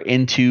hour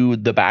into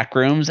the back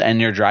rooms, and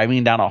you're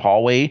driving down a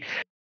hallway,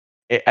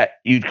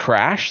 you'd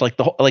crash? Like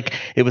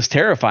it was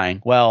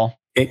terrifying. Well,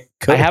 I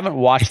haven't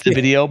watched the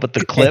video, but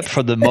the clip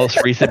for the most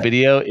recent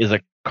video is a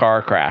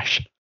car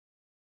crash.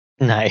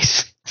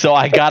 Nice. So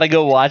I gotta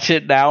go watch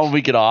it now when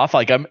we get off.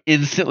 Like I'm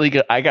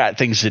instantly I got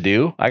things to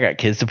do. I got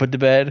kids to put to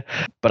bed,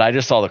 but I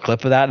just saw the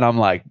clip of that and I'm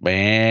like,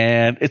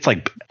 man, it's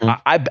like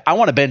I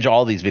want to binge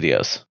all these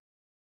videos.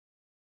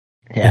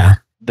 Yeah.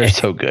 They're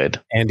so good.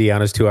 And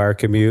Deanna's 2-hour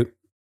commute.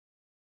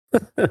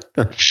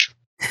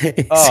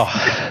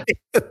 Oh.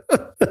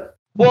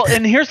 Well,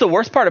 and here's the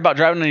worst part about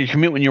driving on your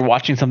commute when you're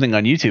watching something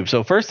on YouTube.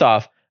 So first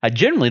off, I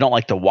generally don't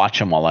like to watch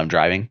them while I'm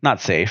driving. Not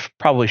safe.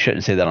 Probably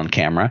shouldn't say that on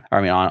camera. Or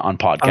I mean on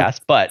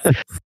podcast. But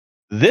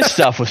this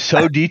stuff was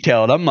so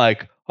detailed. I'm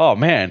like, oh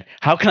man,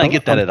 how can I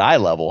get that at eye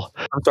level?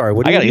 I'm sorry.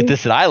 What I do gotta you get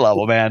this at eye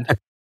level, man.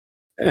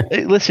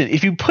 Hey, listen,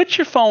 if you put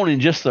your phone in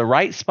just the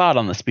right spot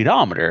on the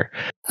speedometer,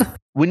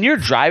 when you're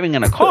driving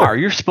in a car,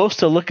 you're supposed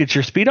to look at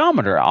your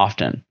speedometer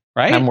often,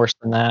 right? I'm worse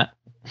than that.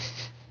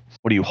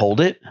 What do you hold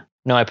it?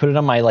 No, I put it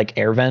on my like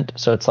air vent,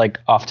 so it's like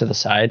off to the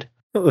side.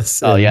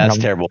 Listen, Oh yeah, that's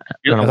I'm- terrible.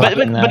 I'm But,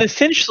 doing that. but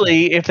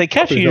essentially, if they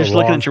catch you, you're just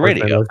looking at your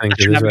radio. That's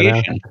your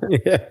navigation.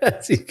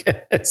 Yes, you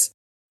guys.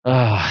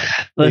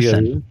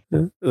 Listen,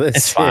 Listen.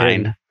 it's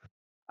fine.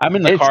 I'm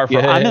in the It's car for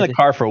I'm in the good.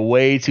 car for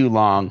way too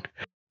long.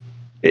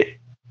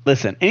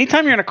 Listen,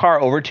 anytime you're in a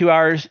car over 2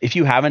 hours, if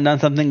you haven't done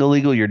something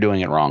illegal, you're doing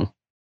it wrong.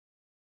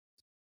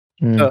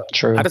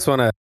 True. I just want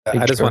to.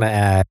 Big I just true. want to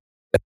add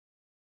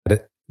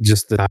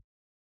just the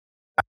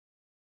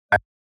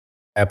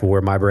app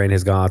where my brain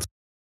has gone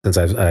since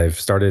I've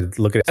started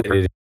looking at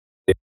it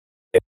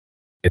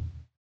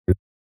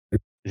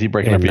Is he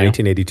breaking in up? You?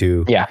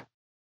 1982. Yeah.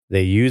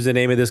 They use the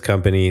name of this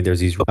company. There's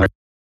these.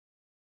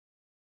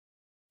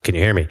 Can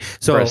you hear me?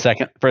 So For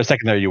a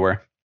second there, you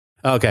were.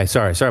 okay,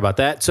 sorry about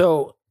that.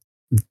 So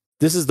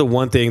this is the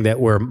one thing that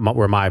where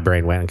my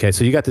brain went. Okay,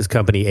 so you got this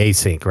company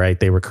Async, right?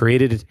 They were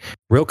created,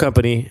 real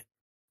company,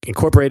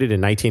 incorporated in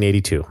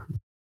 1982.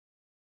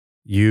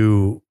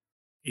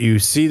 You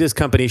see this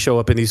company show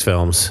up in these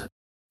films.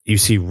 You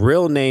see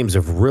real names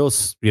of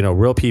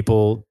real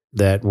people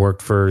that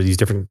worked for these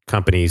different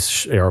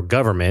companies or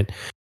government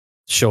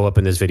show up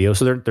in this video.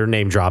 So they're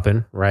name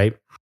dropping, right?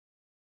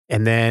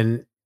 And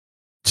then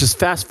just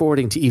fast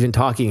forwarding to even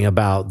talking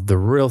about the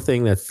real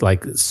thing that's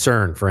like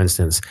CERN, for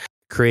instance,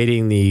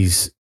 creating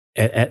these,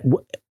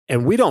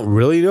 and we don't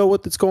really know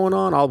what's going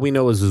on. All we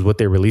know is what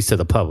they released to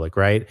the public,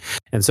 right?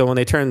 And so when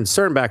they turn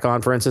CERN back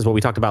on, for instance, what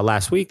we talked about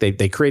last week,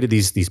 they created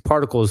these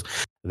particles.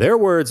 Their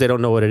words, they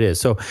don't know what it is.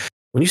 So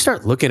when you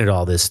start looking at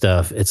all this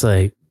stuff, it's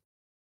like,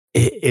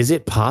 is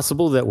it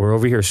possible that we're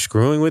over here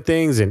screwing with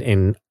things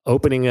and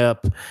opening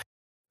up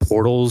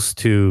portals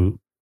to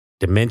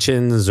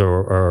dimensions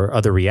or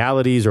other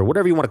realities or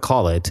whatever you want to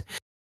call it?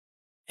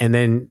 And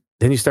then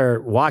you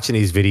start watching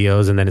these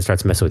videos and then it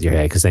starts messing with your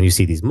head because then you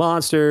see these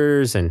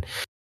monsters and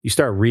you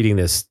start reading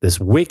this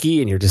wiki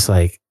and you're just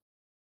like,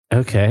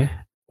 Okay.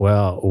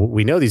 Well,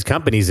 we know these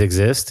companies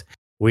exist.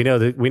 We know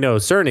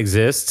CERN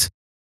exists.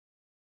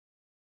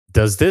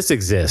 Does this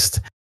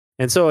exist?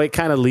 And so it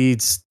kind of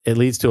leads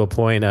to a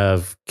point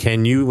of,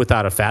 can you,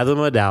 without a fathom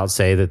of a doubt,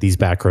 say that these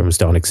back rooms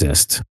don't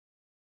exist?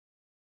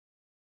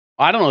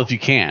 I don't know if you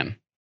can.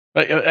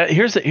 But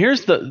here's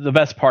the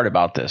best part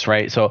about this,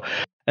 right? So,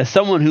 as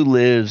someone who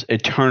lives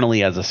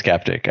eternally as a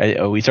skeptic,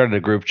 we started a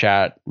group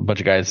chat, a bunch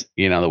of guys,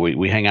 that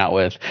we hang out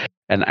with,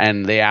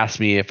 and they asked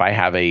me if I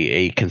have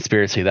a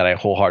conspiracy that I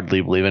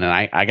wholeheartedly believe in,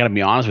 and I got to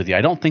be honest with you,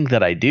 I don't think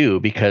that I do,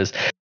 because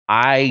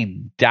I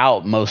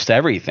doubt most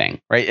everything,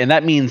 right? And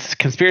that means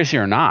conspiracy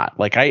or not.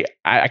 Like I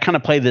kind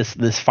of play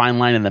this fine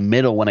line in the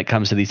middle when it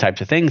comes to these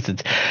types of things.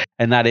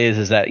 And that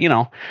is that,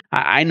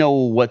 I know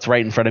what's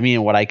right in front of me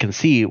and what I can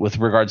see with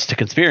regards to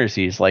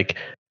conspiracies. Like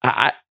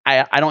I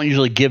don't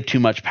usually give too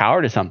much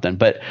power to something,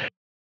 but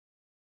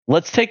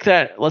let's take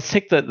the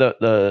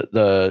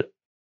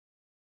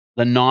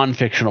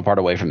non-fictional part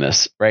away from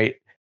this, right?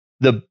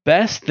 The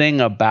best thing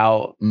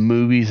about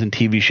movies and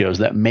TV shows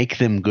that make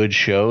them good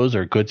shows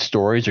or good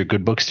stories or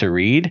good books to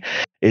read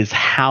is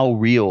how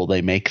real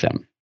they make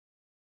them.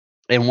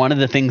 And one of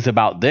the things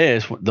about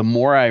this, the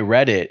more I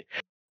read it,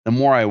 the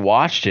more I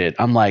watched it,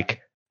 I'm like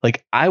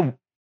I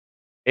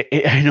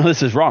know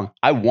this is wrong.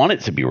 I want it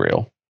to be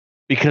real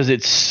because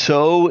it's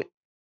so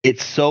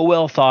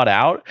well thought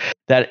out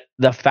that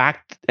the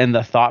fact and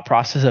the thought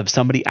process of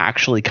somebody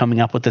actually coming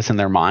up with this in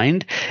their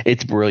mind,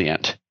 it's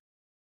brilliant.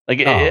 Like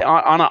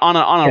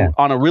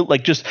on a real,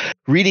 like just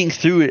reading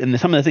through it and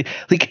some of the things,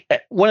 like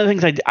one of the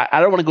things I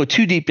don't want to go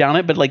too deep down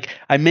it, but like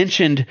I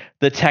mentioned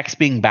the text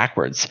being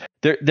backwards.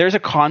 There's a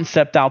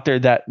concept out there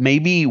that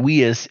maybe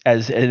we as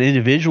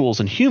individuals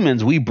and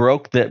humans, we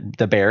broke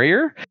the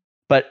barrier,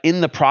 but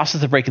in the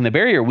process of breaking the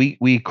barrier,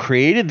 we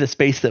created the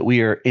space that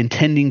we are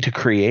intending to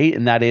create,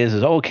 and that is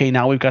okay,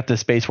 now we've got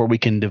this space where we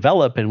can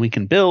develop and we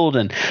can build,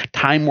 and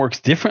time works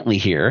differently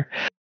here.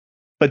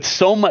 But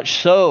so much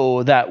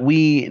so that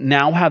we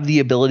now have the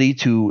ability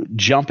to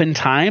jump in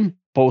time,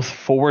 both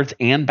forwards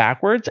and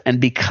backwards. And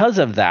because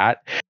of that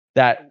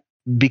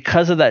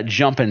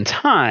jump in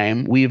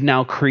time, we've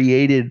now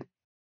created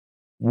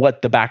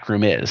what the back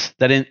room is.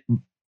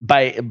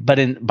 By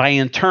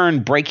in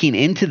turn breaking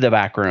into the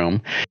back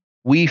room,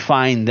 we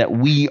find that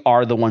we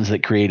are the ones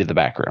that created the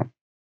back room.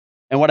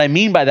 And what I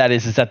mean by that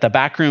is that the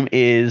back room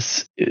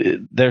is,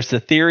 there's the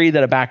theory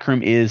that a back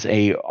room is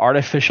a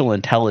artificial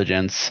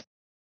intelligence.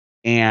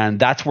 And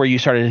that's where you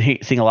started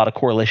seeing a lot of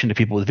correlation to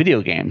people with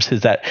video games,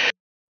 is that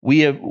we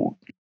have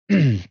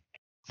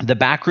the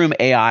backroom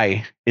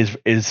AI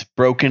is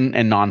broken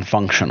and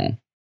non-functional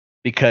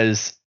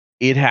because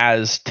it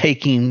has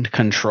taken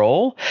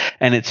control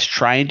and it's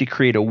trying to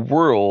create a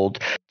world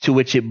to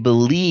which it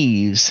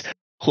believes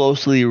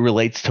closely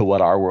relates to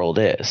what our world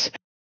is.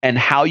 And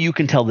how you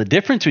can tell the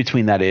difference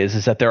between that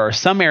is that there are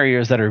some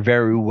areas that are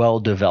very well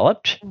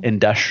developed,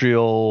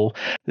 industrial,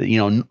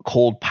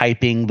 cold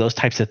piping, those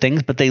types of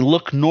things, but they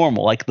look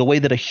normal, like the way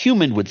that a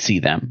human would see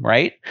them,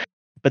 right?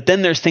 But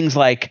then there's things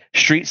like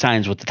street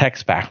signs with the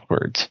text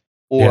backwards,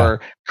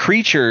 or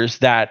creatures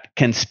that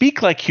can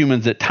speak like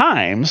humans at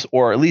times,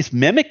 or at least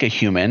mimic a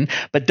human,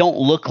 but don't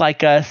look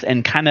like us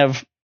and kind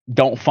of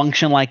don't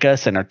function like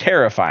us and are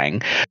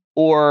terrifying.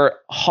 Or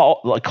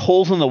like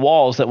holes in the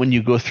walls that when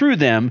you go through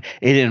them,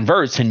 it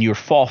inverts and you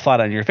fall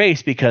flat on your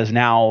face because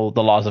now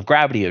the laws of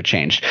gravity have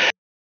changed.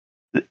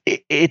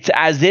 It's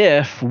as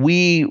if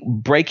we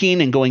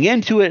breaking and going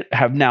into it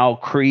have now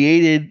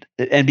created,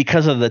 and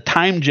because of the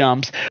time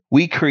jumps,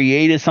 we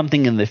created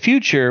something in the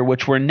future,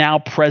 which we're now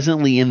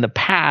presently in the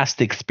past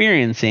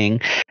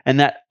experiencing. And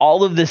that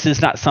all of this is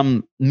not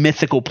some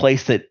mythical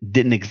place that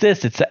didn't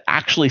exist. It's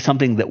actually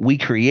something that we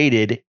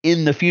created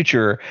in the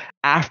future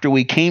after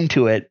we came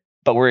to it,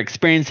 but we're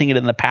experiencing it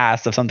in the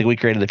past of something we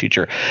created in the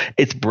future.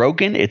 It's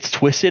broken. It's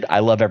twisted. I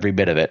love every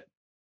bit of it.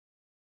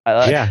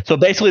 So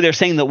basically they're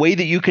saying the way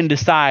that you can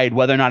decide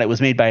whether or not it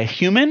was made by a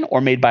human or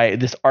made by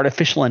this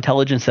artificial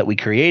intelligence that we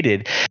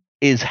created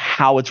is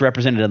how it's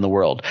represented in the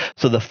world.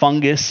 So the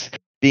fungus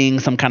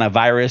being some kind of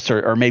virus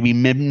or maybe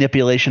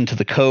manipulation to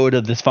the code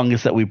of this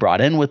fungus that we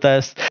brought in with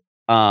us.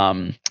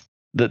 The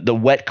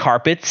wet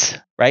carpets,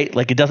 right?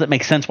 Like it doesn't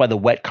make sense why the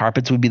wet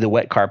carpets would be the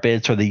wet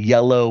carpets, or the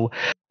yellow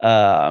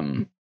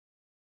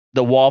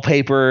the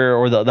wallpaper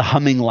or the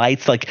humming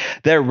lights. Like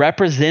they're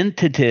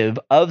representative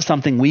of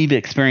something we've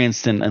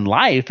experienced in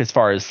life as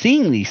far as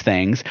seeing these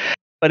things,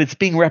 but it's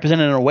being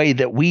represented in a way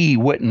that we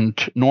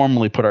wouldn't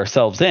normally put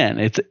ourselves in.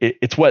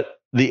 It's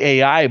what the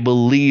AI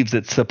believes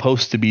it's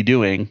supposed to be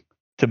doing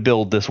to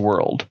build this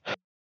world.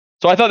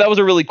 So I thought that was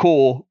a really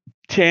cool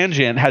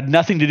tangent, had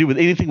nothing to do with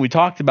anything we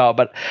talked about,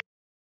 but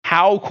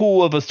how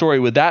cool of a story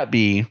would that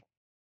be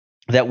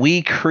that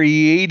we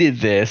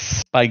created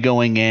this by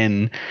going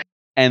in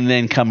and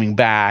then coming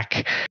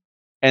back,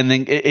 and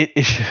then it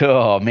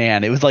oh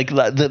man, it was like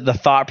the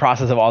thought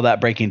process of all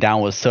that breaking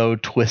down was so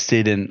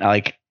twisted, and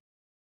like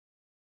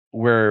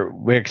we're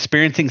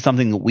experiencing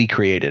something that we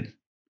created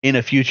in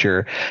a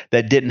future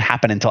that didn't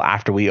happen until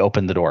after we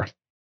opened the door.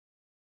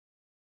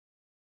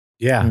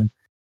 Yeah.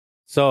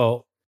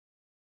 So,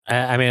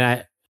 I'm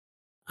going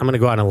to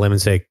go out on a limb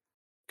and say,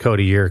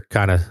 Cody, you're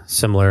kind of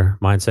similar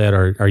mindset,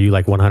 or are you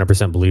like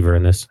 100% believer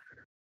in this?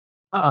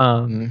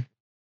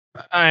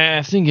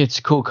 I think it's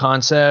a cool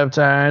concept.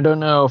 I don't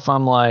know if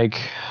I'm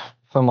like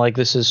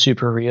this is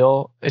super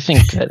real. I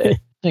think that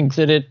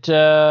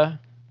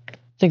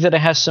it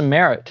has some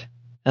merit,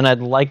 and I'd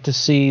like to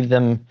see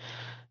them.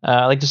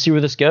 I'd like to see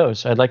where this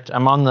goes. I'm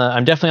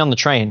definitely on the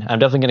train. I'm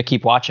definitely going to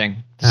keep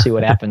watching to see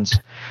what happens.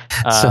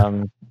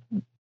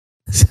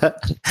 So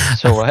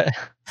what?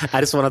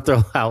 I just want to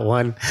throw out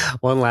one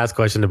last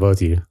question to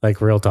both of you, like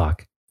real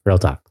talk.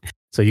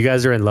 So you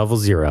guys are in level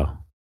 0.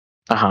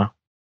 Uh-huh.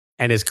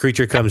 And this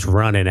creature comes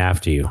running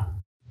after you.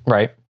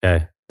 Right.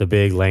 Okay. The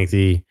big,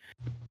 lengthy,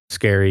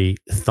 scary,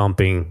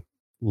 thumping,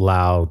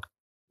 loud,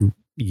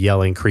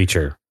 yelling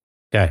creature.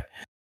 Okay.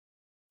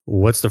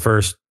 What's the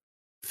first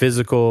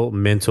physical,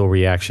 mental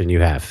reaction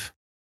you have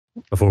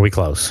before we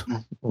close?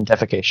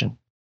 Defecation.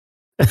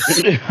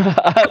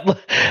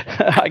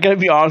 I gotta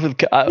be honest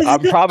with. I'm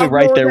probably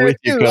right there with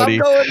you, Cody. I'm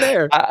going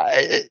there.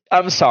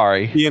 I'm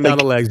sorry. Peeing down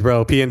the legs,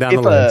 bro. Peeing down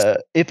the legs.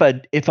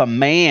 If a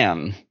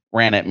man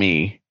ran at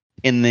me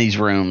in these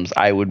rooms,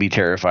 I would be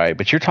terrified.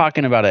 But you're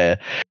talking about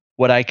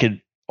what I could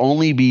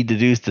only be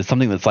deduced as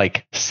something that's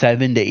like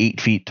 7 to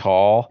 8 feet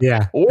tall.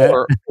 Yeah.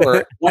 Or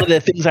one of the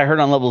things I heard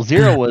on level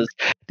 0 was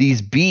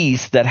these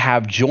beasts that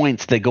have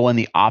joints that go in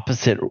the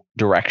opposite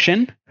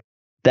direction,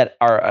 that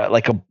are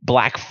like a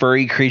black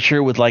furry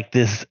creature with like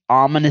this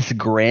ominous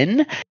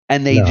grin,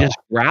 and they just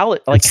growl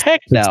it like,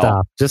 heck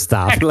no. Just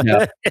stop. Heck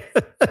no.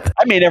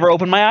 I may never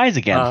open my eyes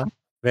again.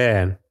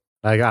 Man,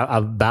 like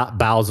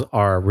bowels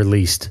are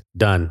released.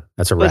 Done.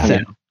 That's a wrap.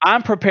 Listen,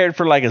 I'm prepared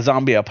for like a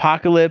zombie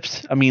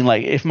apocalypse. I mean,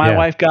 like if my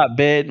wife got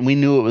bit and we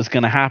knew it was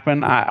going to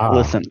happen,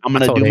 listen, I'm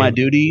going to do my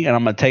duty and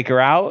I'm going to take her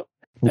out.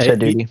 You said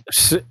duty.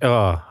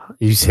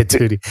 You said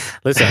duty.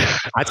 Listen,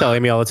 I tell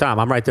Amy all the time,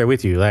 I'm right there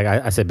with you. Like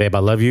I said, babe, I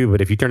love you,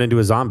 but if you turn into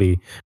a zombie,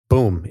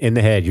 boom, in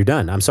the head, you're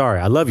done. I'm sorry.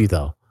 I love you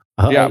though.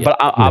 But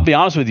I'll be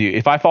honest with you.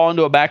 If I fall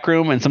into a back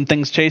room and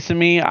something's chasing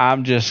me,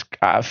 I'm just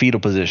fetal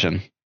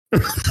position.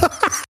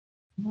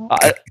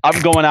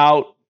 I'm going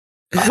out.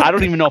 I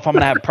don't even know if I'm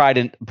going to have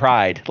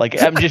pride. Like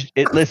I'm just,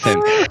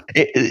 listen,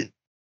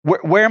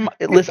 where am I?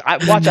 Listen,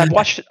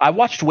 I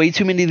watched way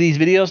too many of these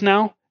videos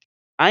now.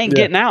 I ain't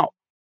getting out.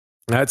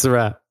 That's a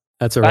wrap.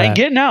 I ain't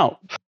getting out.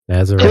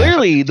 That's a wrap.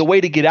 Clearly, the way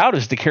to get out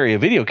is to carry a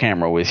video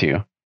camera with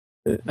you.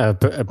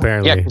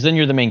 Apparently. Yeah, because then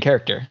you're the main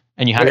character.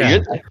 And you have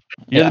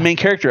you're the main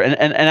character.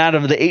 And out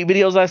of the 8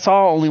 videos I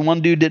saw, only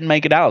one dude didn't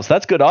make it out. So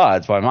that's good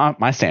odds by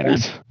my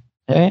standards.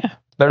 Yeah.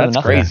 Better than that's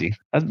nothing. Crazy.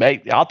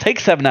 I'll take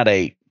 7 out of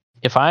 8.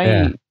 If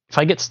I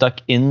get stuck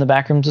in the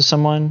back rooms of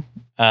someone,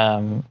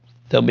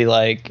 they'll be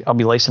like, I'll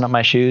be lacing up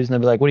my shoes, and they'll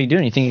be like, "What are you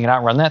doing? You think you can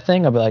outrun that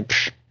thing?" I'll be like,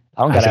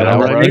 I don't got to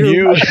outrun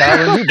you.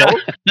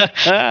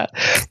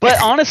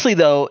 But honestly,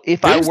 though,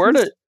 if I were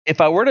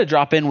to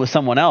drop in with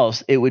someone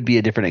else, it would be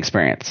a different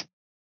experience.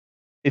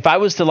 If I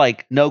was to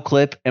like no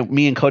clip, and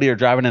me and Cody are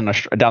driving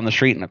down the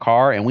street in a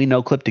car, and we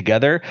no clip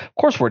together, of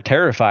course we're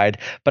terrified.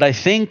 But I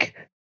think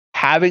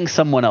having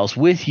someone else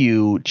with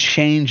you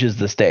changes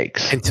the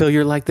stakes. Until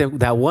you're like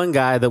that one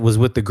guy that was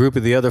with the group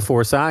of the other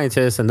 4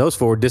 scientists, and those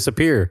 4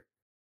 disappear.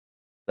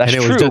 That's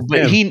true,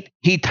 but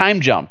he time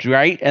jumped,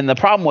 right? And the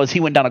problem was he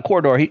went down a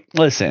corridor.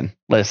 Listen.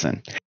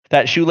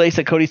 That shoelace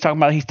that Cody's talking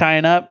about, he's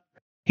tying up.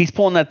 He's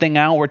pulling that thing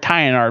out. We're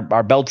tying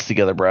our belts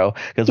together, bro,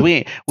 because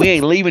we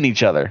ain't leaving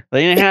each other. That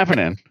ain't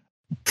happening.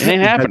 It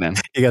ain't happening.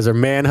 You guys are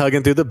man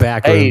hugging through the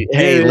back room.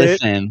 Hey,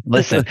 listen.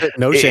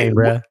 No shame,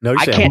 bro. No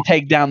shame. I can't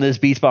take down this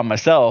beast by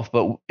myself,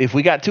 but if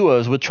we got 2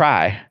 of us, we'll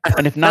try.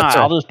 And if not,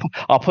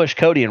 I'll push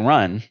Cody and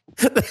run.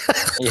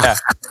 Yeah.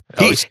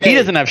 He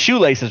doesn't have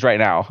shoelaces right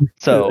now,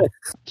 so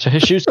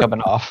his shoes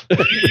coming off.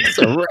 It's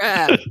a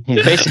wrap.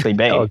 He's basically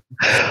bait.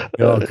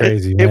 Go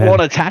crazy, man. It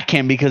won't attack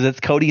him because it's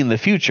Cody in the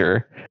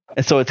future,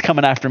 and so it's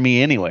coming after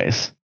me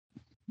anyways.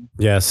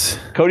 Yes.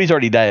 Cody's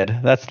already dead.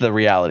 That's the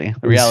reality.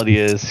 The reality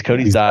is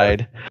Cody's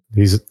died.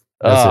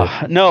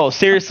 No,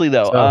 seriously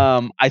though.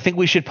 So, I think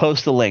we should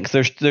post the links.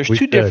 There's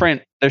two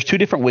different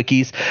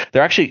wikis.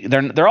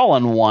 They're all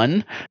on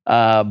one.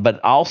 But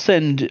I'll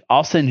send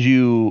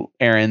you,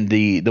 Aaron,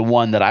 the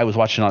one that I was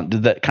watching on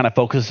that kind of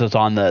focuses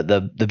on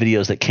the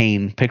videos that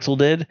Kane Pixel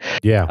did.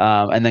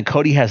 Yeah. And then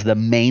Cody has the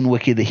main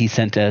wiki that he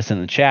sent to us in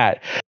the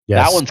chat.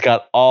 Yes. That one's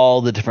got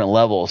all the different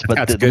levels. But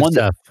that's good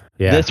stuff.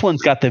 This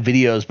one's got the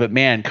videos. But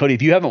man, Cody,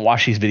 if you haven't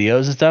watched these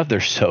videos and stuff, they're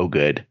so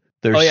good.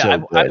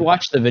 I've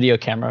watched the video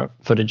camera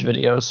footage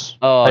videos.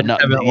 Oh, I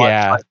haven't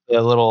watched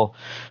the little.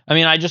 I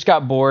mean, I just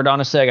got bored.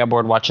 Honestly, I got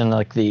bored watching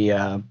like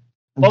the.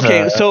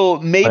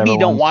 So maybe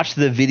don't watch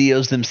the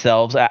videos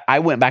themselves. I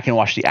went back and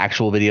watched the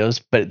actual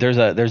videos, but there's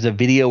a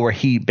video where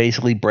he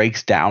basically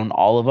breaks down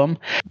all of them,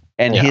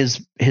 and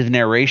his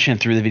narration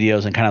through the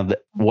videos and kind of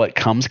what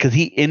comes, because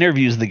he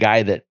interviews the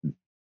guy that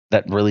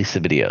released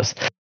the videos.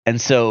 And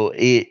so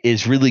it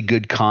is really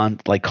good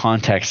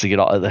context to get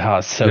all. Oh,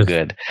 it's so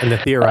good. And the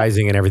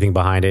theorizing and everything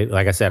behind it.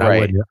 Like I said,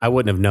 Right. I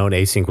wouldn't have known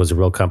Async was a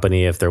real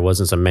company if there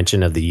wasn't some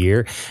mention of the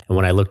year. And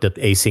when I looked up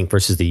Async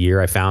versus the year,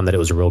 I found that it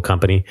was a real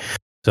company.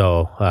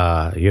 So,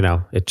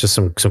 it's just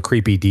some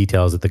creepy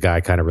details that the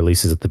guy kind of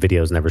releases that the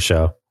videos never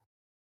show.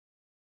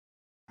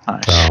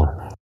 Nice. So,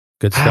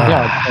 good stuff.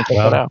 Yeah, check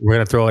that out. We're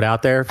going to throw it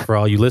out there for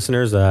all you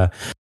listeners.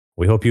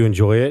 We hope you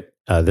enjoy it.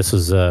 This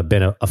has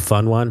been a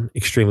fun one,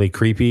 extremely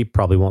creepy.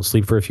 Probably won't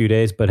sleep for a few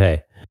days, but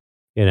hey,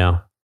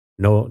 no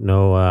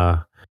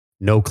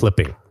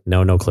clipping.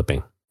 No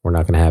clipping. We're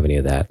not going to have any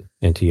of that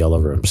into Yellow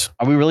Rooms.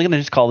 Are we really going to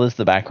just call this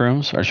the Back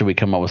Rooms, or should we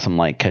come up with some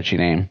catchy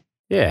name?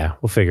 Yeah,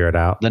 we'll figure it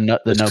out. The no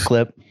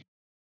clip.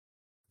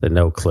 The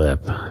no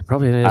clip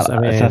probably is.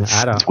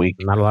 That's weak.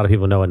 Not a lot of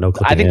people know what no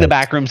clip. I think is. the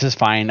Back Rooms is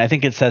fine. I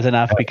think it says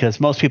enough because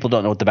most people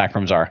don't know what the Back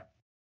Rooms are.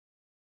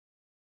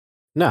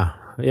 No,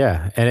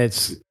 yeah,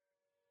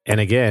 and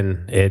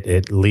again,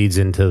 it leads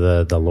into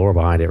the lore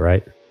behind it,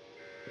 right?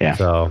 Yeah.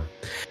 So,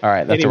 All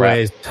right, that's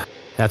anyways,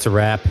 that's a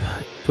wrap.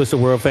 Twisted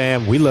World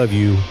fam, we love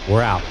you.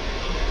 We're out.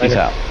 Peace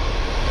out.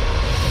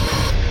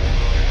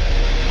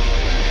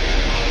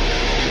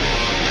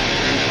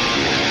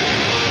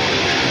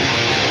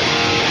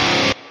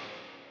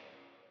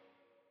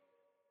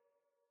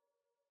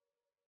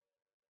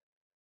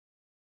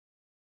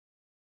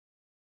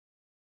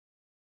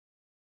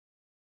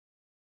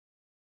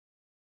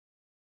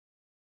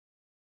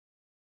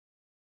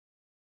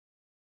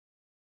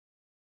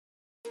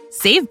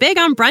 Save big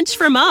on brunch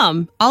for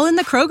mom, all in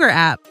the Kroger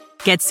app.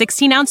 Get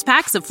 16-ounce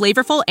packs of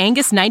flavorful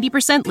Angus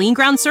 90% lean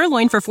ground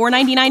sirloin for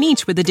 $4.99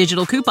 each with a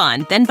digital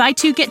coupon. Then buy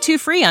 2, get 2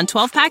 free on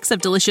 12 packs of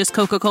delicious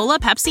Coca-Cola,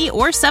 Pepsi,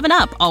 or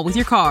 7-Up, all with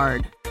your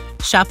card.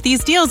 Shop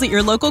these deals at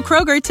your local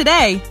Kroger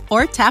today,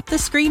 or tap the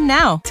screen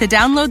now to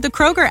download the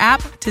Kroger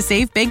app to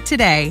save big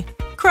today.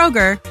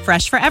 Kroger,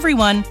 fresh for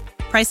everyone.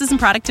 Prices and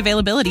product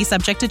availability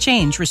subject to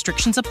change.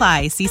 Restrictions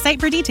apply. See site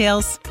for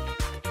details.